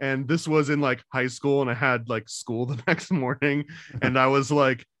 And this was in like high school, and I had like school the next morning, and I was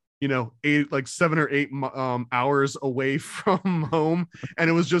like, you know, 7 or 8 hours away from home. And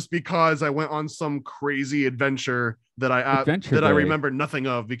it was just because I went on some crazy adventure that I remember nothing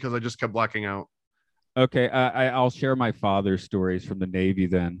of, because I just kept blacking out. Okay, I'll share my father's stories from the Navy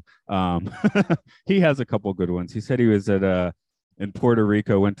then. He has a couple good ones. He said he was in Puerto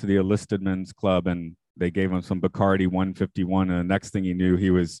Rico, went to the enlisted men's club, and they gave him some Bacardi 151. And the next thing he knew, he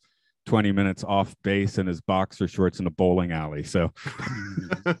was 20 minutes off base in his boxer shorts in a bowling alley. So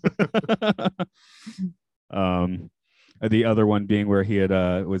the other one being where he had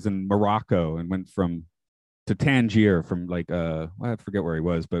was in Morocco and went to Tangier from like I forget where he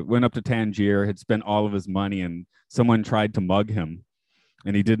was, but went up to Tangier, had spent all of his money, and someone tried to mug him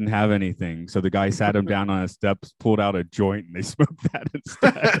and he didn't have anything. So the guy sat him down on his steps, pulled out a joint, and they smoked that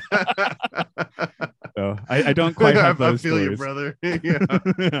instead. So I don't quite have those I feel stories. you, brother. Yeah.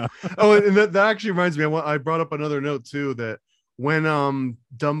 Yeah. Oh, and that actually reminds me, I brought up another note too, that when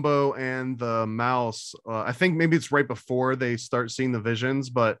Dumbo and the mouse, I think maybe it's right before they start seeing the visions,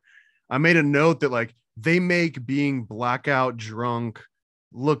 but I made a note that like they make being blackout drunk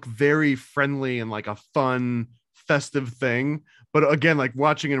look very friendly and like a fun, festive thing. But again, like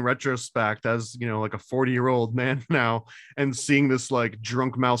watching in retrospect, as you know, like a 40-year-old man now, and seeing this like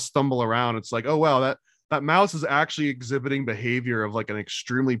drunk mouse stumble around, it's like, oh wow, that mouse is actually exhibiting behavior of like an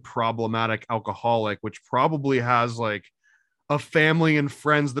extremely problematic alcoholic, which probably has like a family and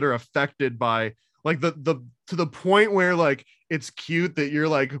friends that are affected by like the to the point where like it's cute that you're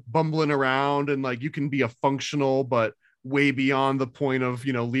like bumbling around and like you can be a functional but way beyond the point of,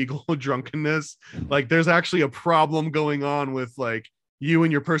 you know, legal drunkenness. Like there's actually a problem going on with like you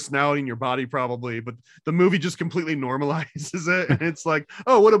and your personality and your body probably, but the movie just completely normalizes it. And it's like,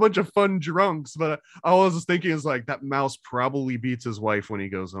 oh, what a bunch of fun drunks. But all I was thinking is like that mouse probably beats his wife when he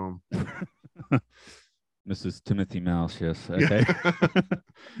goes home. Mrs. Timothy Mouse, yes. Okay.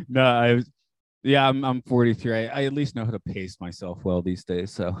 No, I'm 43. I at least know how to pace myself well these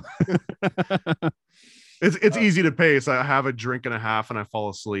days. So it's easy to pace. I have a drink and a half and I fall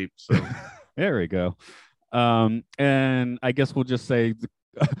asleep. So there we go. And I guess we'll just say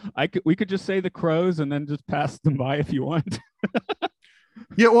we could just say the Crows and then just pass them by if you want.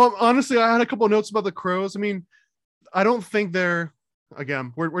 Yeah, well, honestly, I had a couple of notes about the Crows. I mean, I don't think they're,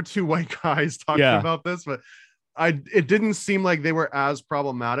 again, we're two white guys talking about this, but it didn't seem like they were as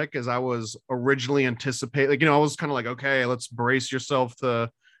problematic as I was originally anticipating. Like, you know, I was kind of like, okay, let's brace yourself to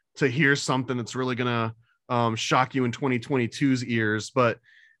hear something that's really gonna shock you in 2022's ears. But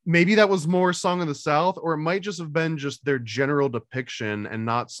maybe that was more Song of the South, or it might just have been just their general depiction and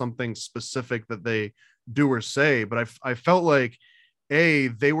not something specific that they do or say. But I felt like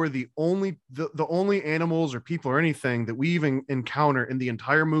they were the only animals or people or anything that we even encounter in the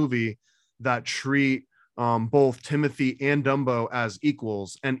entire movie that treat both Timothy and Dumbo as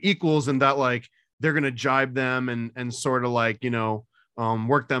equals, and equals in that like they're gonna jibe them and sort of like, you know,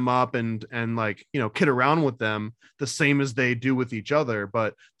 work them up and like, you know, kid around with them the same as they do with each other.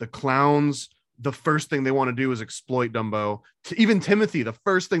 But the clowns the first thing they want to do is exploit Dumbo. Even Timothy, the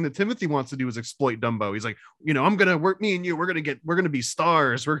first thing that Timothy wants to do is exploit Dumbo. He's like, I'm gonna work, me and you, we're gonna be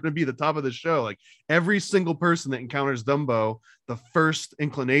stars, we're gonna be the top of the show. Like every single person that encounters Dumbo, the first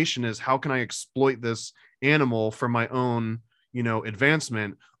inclination is, how can I exploit this animal for my own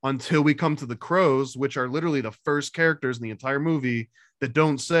advancement, until we come to the crows, which are literally the first characters in the entire movie that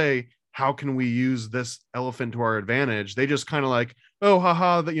don't say, how can we use this elephant to our advantage? They just kind of like, oh,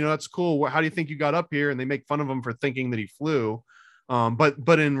 haha, that's cool. How do you think you got up here? And they make fun of him for thinking that he flew.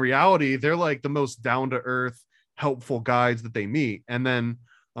 But in reality, they're like the most down to earth, helpful guides that they meet. And then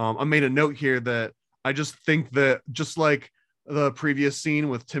I made a note here that I just think that, just like the previous scene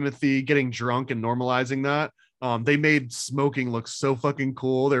with Timothy getting drunk and normalizing that, they made smoking look so fucking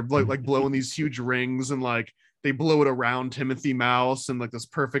cool. They're like blowing these huge rings, and like they blow it around Timothy Mouse and like this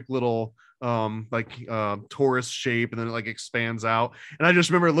perfect little torus shape, and then it like expands out. And I just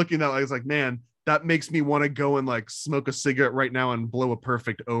remember looking at that, I was like, man, that makes me want to go and like smoke a cigarette right now and blow a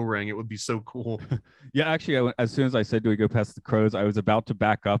perfect O-ring. It would be so cool. Yeah, actually, as soon as I said, do we go past the crows, I was about to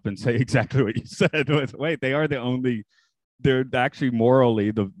back up and say exactly what you said. Wait, they're actually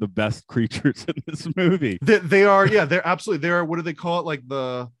morally the best creatures in this movie. They are, yeah, they're absolutely, they are, what do they call it? Like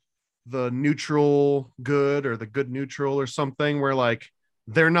the neutral good, or the good neutral or something, where like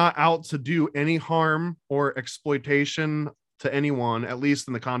they're not out to do any harm or exploitation to anyone, at least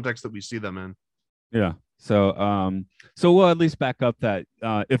in the context that we see them in. Yeah. So we'll at least back up that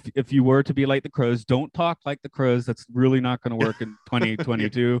if you were to be like the crows, don't talk like the crows. That's really not going to work in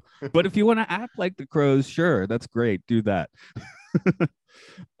 2022. But if you want to act like the crows, sure, that's great. Do that.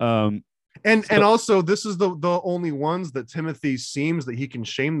 And also, this is the only ones that Timothy seems that he can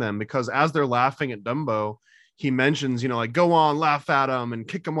shame them, because as they're laughing at Dumbo, he mentions, like, go on, laugh at him and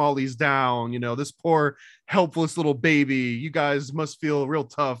kick them while he's down. This poor, helpless little baby. You guys must feel real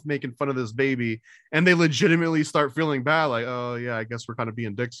tough making fun of this baby. And they legitimately start feeling bad. Like, oh, yeah, I guess we're kind of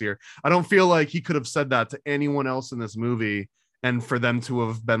being dicks here. I don't feel like he could have said that to anyone else in this movie, and for them to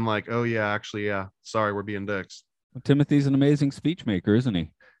have been like, oh, yeah, actually, yeah, sorry, we're being dicks. Well, Timothy's an amazing speech maker, isn't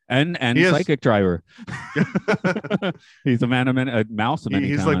he? And psychic driver. He's a mouse of many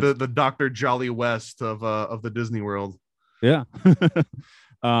He's talents. like the Dr. Jolly West of the Disney World. Yeah.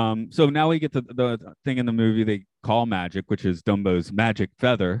 So now we get to the thing in the movie they call magic, which is Dumbo's magic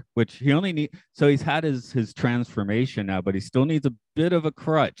feather, which he only needs. So he's had his transformation now, but he still needs a bit of a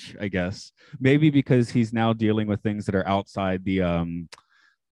crutch, I guess. Maybe because he's now dealing with things that are outside the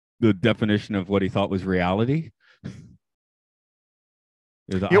definition of what he thought was reality.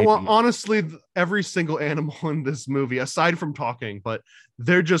 Yeah, well, honestly, every single animal in this movie, aside from talking, but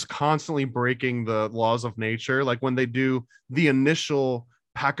they're just constantly breaking the laws of nature. Like when they do the initial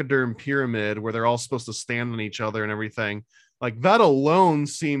pachyderm pyramid where they're all supposed to stand on each other and everything, like that alone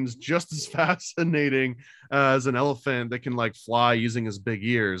seems just as fascinating as an elephant that can like fly using his big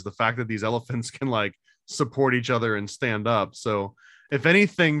ears. The fact that these elephants can like support each other and stand up. So if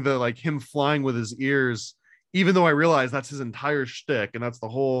anything, the like him flying with his ears, even though I realize that's his entire shtick and that's the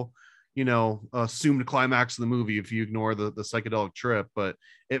whole, assumed climax of the movie if you ignore the psychedelic trip, but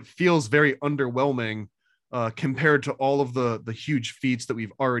it feels very underwhelming compared to all of the huge feats that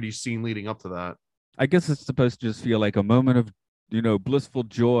we've already seen leading up to that. I guess it's supposed to just feel like a moment of, blissful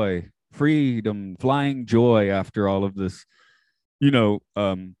joy, freedom, flying joy after all of this,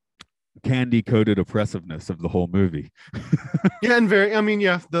 candy coated oppressiveness of the whole movie. Yeah, and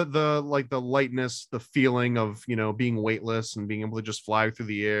the like the lightness, the feeling of being weightless and being able to just fly through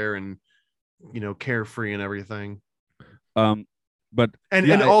the air and carefree and everything. Also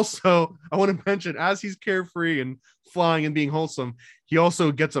I want to mention, as he's carefree and flying and being wholesome, he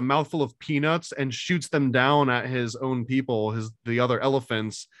also gets a mouthful of peanuts and shoots them down at his own people, the other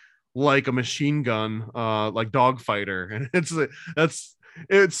elephants, like a machine gun, like dogfighter. And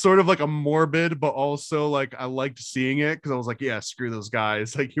it's sort of like a morbid, but also like I liked seeing it because I was like, yeah, screw those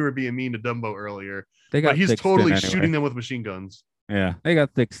guys. Like you were being mean to Dumbo earlier. But he's totally shooting them with machine guns. Yeah, they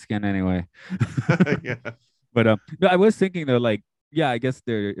got thick skin anyway. Yeah. But I was thinking though, like, yeah, I guess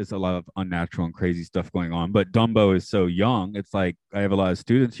there is a lot of unnatural and crazy stuff going on. But Dumbo is so young. It's like I have a lot of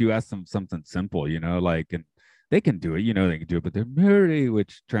students. You ask them something simple, like, and they can do it. They can do it, but they're nerdy,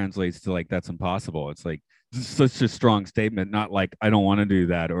 which translates to like that's impossible. It's like such a strong statement, not like I don't want to do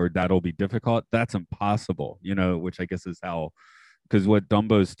that or that'll be difficult. That's impossible, which I guess is how, because what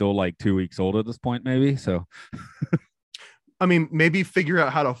Dumbo's still like 2 weeks old at this point, maybe. So I mean, maybe figure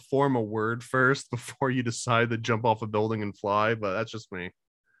out how to form a word first before you decide to jump off a building and fly, but that's just me.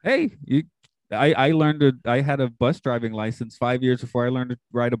 Hey, I had a bus driving license 5 years before I learned to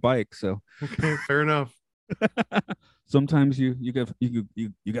ride a bike. So okay, fair enough. sometimes you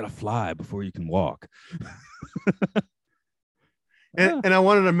gotta fly before you can walk. And I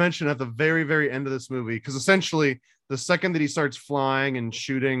wanted to mention at the very, very end of this movie, because essentially the second that he starts flying and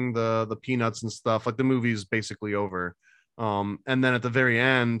shooting the peanuts and stuff, like the movie's basically over. And then at the very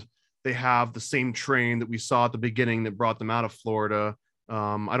end, they have the same train that we saw at the beginning that brought them out of Florida.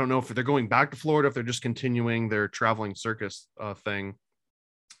 I don't know if they're going back to Florida, if they're just continuing their traveling circus thing.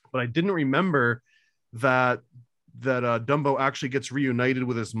 But I didn't remember that Dumbo actually gets reunited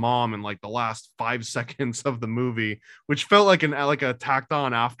with his mom in like the last 5 seconds of the movie, which felt like a tacked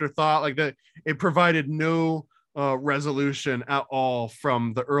on afterthought. Like that, it provided no resolution at all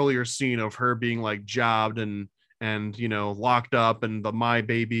from the earlier scene of her being like jabbed and locked up, and the my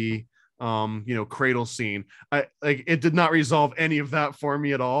baby cradle scene. I like it did not resolve any of that for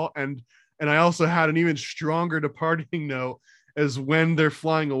me at all. And I also had an even stronger departing note as when they're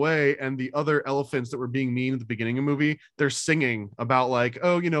flying away and the other elephants that were being mean at the beginning of the movie, they're singing about like,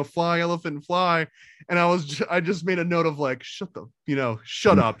 oh, fly elephant fly. And I just made a note of like, shut up.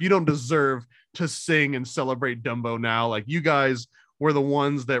 You don't deserve to sing and celebrate Dumbo now. Like, you guys were the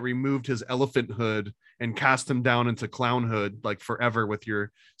ones that removed his elephant hood and cast him down into clownhood like forever with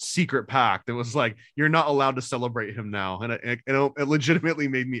your secret pact. It was like, you're not allowed to celebrate him now. And it legitimately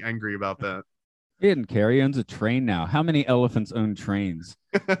made me angry about that. He didn't care. He owns a train now. How many elephants own trains?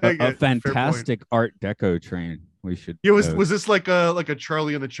 A fantastic Art Deco train. We should. Yeah, was this like a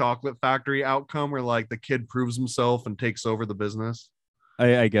Charlie and the Chocolate Factory outcome where like the kid proves himself and takes over the business?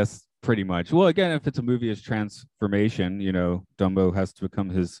 I guess pretty much. Well, again, if it's a movie as transformation, Dumbo has to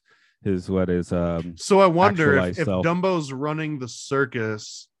become his what is So I wonder if Dumbo's running the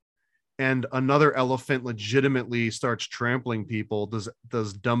circus and another elephant legitimately starts trampling people, does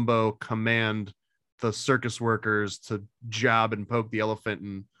Dumbo command the circus workers to jab and poke the elephant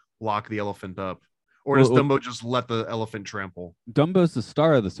and lock the elephant up? Or does Dumbo just let the elephant trample? Dumbo's the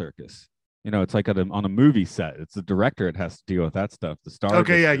star of the circus. It's like on a movie set. It's the director that has to deal with that stuff. The star.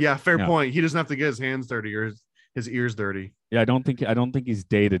 Okay, yeah, fair point. He doesn't have to get his hands dirty or his ears dirty. Yeah, I don't think he's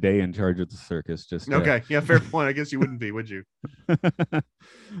day to day in charge of the circus. Just okay, yeah, fair point. I guess you wouldn't be, would you?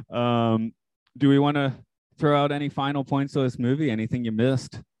 Do we want to throw out any final points of this movie? Anything you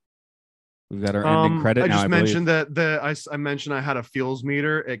missed? We've got our ending credit. I just mentioned that I mentioned I had a feels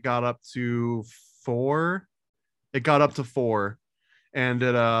meter. It got up to 4. And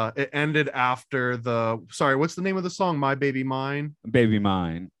it ended after what's the name of the song? My Baby Mine. Baby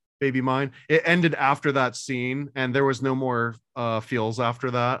Mine. Baby Mine. It ended after that scene, and there was no more feels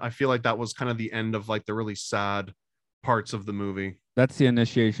after that. I feel like that was kind of the end of like the really sad parts of the movie. That's the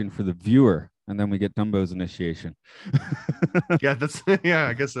initiation for the viewer, and then we get Dumbo's initiation. Yeah,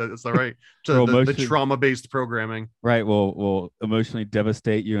 I guess that's all right. So the trauma-based programming. Right. We'll emotionally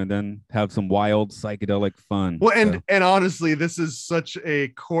devastate you and then have some wild psychedelic fun. Well, and honestly, this is such a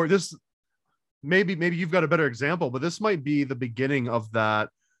core. This maybe you've got a better example, but this might be the beginning of that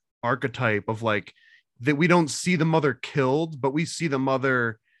archetype of like that we don't see the mother killed, but we see the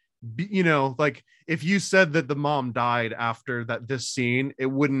mother. Like if you said that the mom died after this scene, it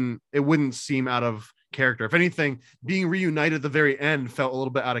wouldn't seem out of character. If anything, being reunited at the very end felt a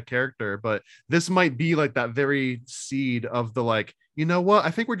little bit out of character, but this might be like that very seed of the like, you know what, I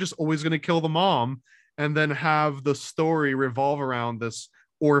think we're just always going to kill the mom and then have the story revolve around this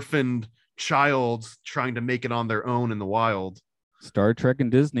orphaned child trying to make it on their own in the wild. Star Trek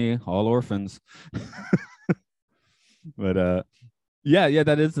and Disney, all orphans. But yeah,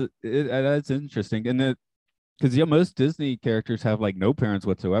 that's interesting. And because most Disney characters have like no parents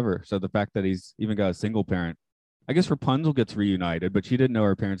whatsoever. So the fact that he's even got a single parent, I guess Rapunzel gets reunited, but she didn't know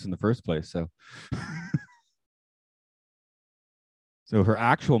her parents in the first place. So, so her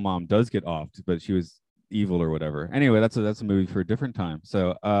actual mom does get offed, but she was evil or whatever. Anyway, that's a movie for a different time.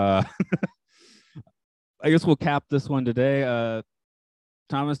 So I guess we'll cap this one today.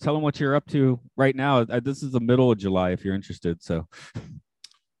 Thomas, tell them what you're up to right now. This is the middle of July if you're interested. So,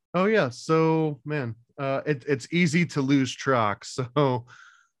 oh yeah, so man, it's easy to lose track. So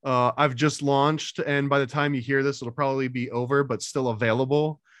I've just launched, and by the time you hear this, it'll probably be over, but still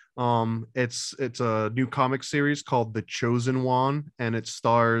available. It's a new comic series called The Chosen One, and it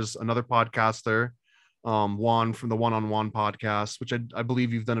stars another podcaster, Juan from the One on One podcast, which I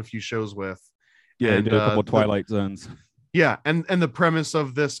believe you've done a few shows with. Yeah, and, did a couple Twilight Zones. Yeah, and the premise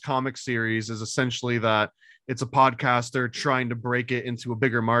of this comic series is essentially that it's a podcaster trying to break it into a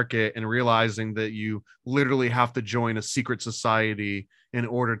bigger market and realizing that you literally have to join a secret society in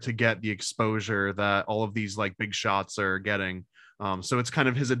order to get the exposure that all of these like big shots are getting. So it's kind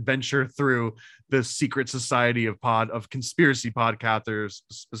of his adventure through the secret society of conspiracy podcasters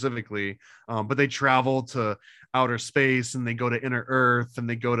specifically. But they travel to outer space and they go to inner Earth and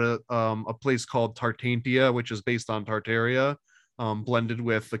they go to a place called Tartantia, which is based on Tartaria, blended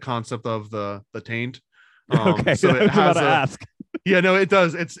with the concept of the taint. Okay, so it has ask. Yeah, no, it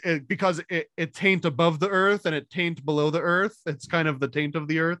does. Because it taint above the Earth and it taint below the Earth. It's kind of the taint of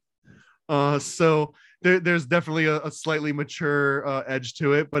the Earth. So there's definitely a slightly mature edge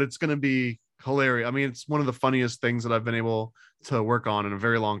to it, but it's going to be hilarious. I mean, it's one of the funniest things that I've been able to work on in a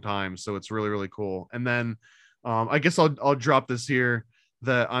very long time. So it's really, really cool. And then I guess I'll drop this here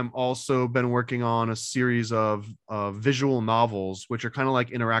that I'm also been working on a series of visual novels, which are kind of like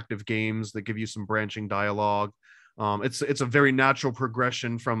interactive games that give you some branching dialogue. It's a very natural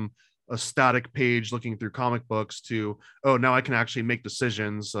progression from a static page looking through comic books to, oh, now I can actually make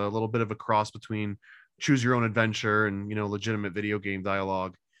decisions, a little bit of a cross between choose your own adventure and, legitimate video game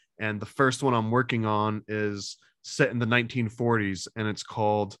dialogue. And the first one I'm working on is set in the 1940s, and it's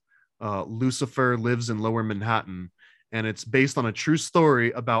called Lucifer Lives in Lower Manhattan. And it's based on a true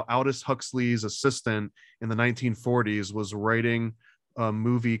story about Aldous Huxley's assistant in the 1940s was writing a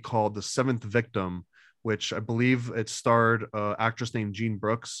movie called The Seventh Victim, which I believe it starred an actress named Jean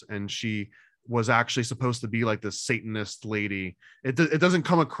Brooks, and she was actually supposed to be like this Satanist lady. It doesn't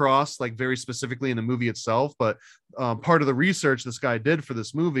come across like very specifically in the movie itself, but part of the research this guy did for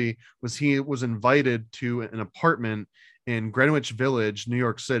this movie was he was invited to an apartment in Greenwich Village, New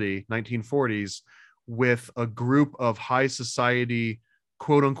York City, 1940s, with a group of high society,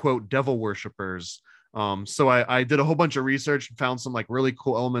 quote unquote, devil worshippers. So I did a whole bunch of research and found some like really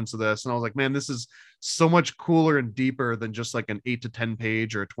cool elements of this. And I was like, man, this is so much cooler and deeper than just like an 8 to 10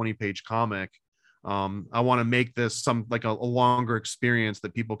 page or a 20-page comic. I want to make this some like a longer experience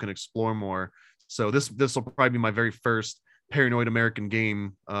that people can explore more. So this will probably be my very first Paranoid American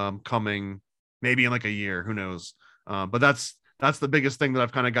game, coming maybe in like a year, who knows? But that's the biggest thing that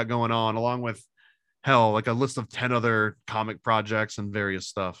I've kind of got going on, along with like a list of 10 other comic projects and various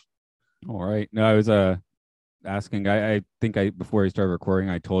stuff. All right. No, I was asking. I think before I started recording,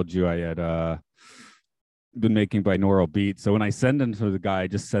 I told you I had been making binaural beats. So when I send them to the guy, I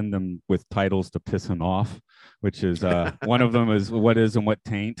just send them with titles to piss him off, which is one of them is What Is and What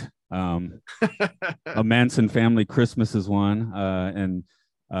Tain't. A Manson Family Christmas is one, and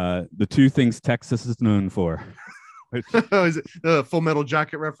the Two Things Texas is known for. Which, is it a Full Metal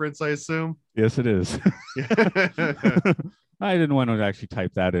Jacket reference, I assume? Yes, it is. I didn't want to actually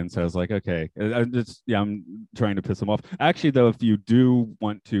type that in, so I was like, okay, I'm trying to piss him off. Actually, though, if you do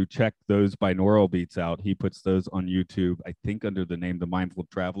want to check those binaural beats out, he puts those on YouTube, I think under the name The Mindful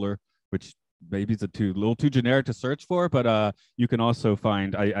Traveler, which maybe is a little too generic to search for, but you can also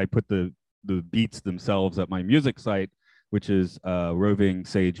find, I put the beats themselves at my music site, which is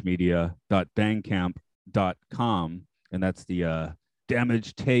rovingsagemedia.bandcamp.com, and that's the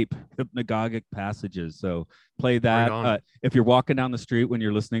damaged tape hypnagogic passages. So play that. Right if you're walking down the street when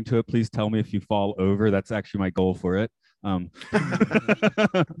you're listening to it, please tell me if you fall over. That's actually my goal for it. I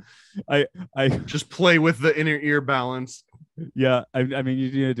just play with the inner ear balance. Yeah, I mean, you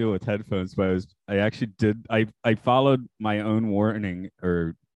need to do it with headphones, but I actually did. I followed my own warning,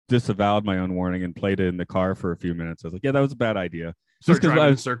 or disavowed my own warning, and played it in the car for a few minutes. I was like, yeah, that was a bad idea. Just because I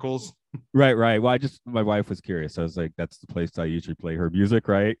was in circles. Right. Well, my wife was curious. I was like, that's the place I usually play her music,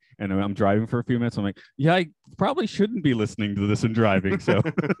 right? And I'm driving for a few minutes. I'm like, yeah, I probably shouldn't be listening to this and driving. So,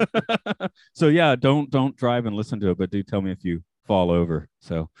 so yeah, don't drive and listen to it, but do tell me if you fall over.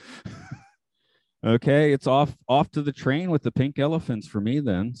 So, okay, it's off to the train with the pink elephants for me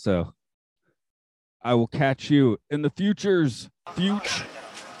then. So, I will catch you in the future.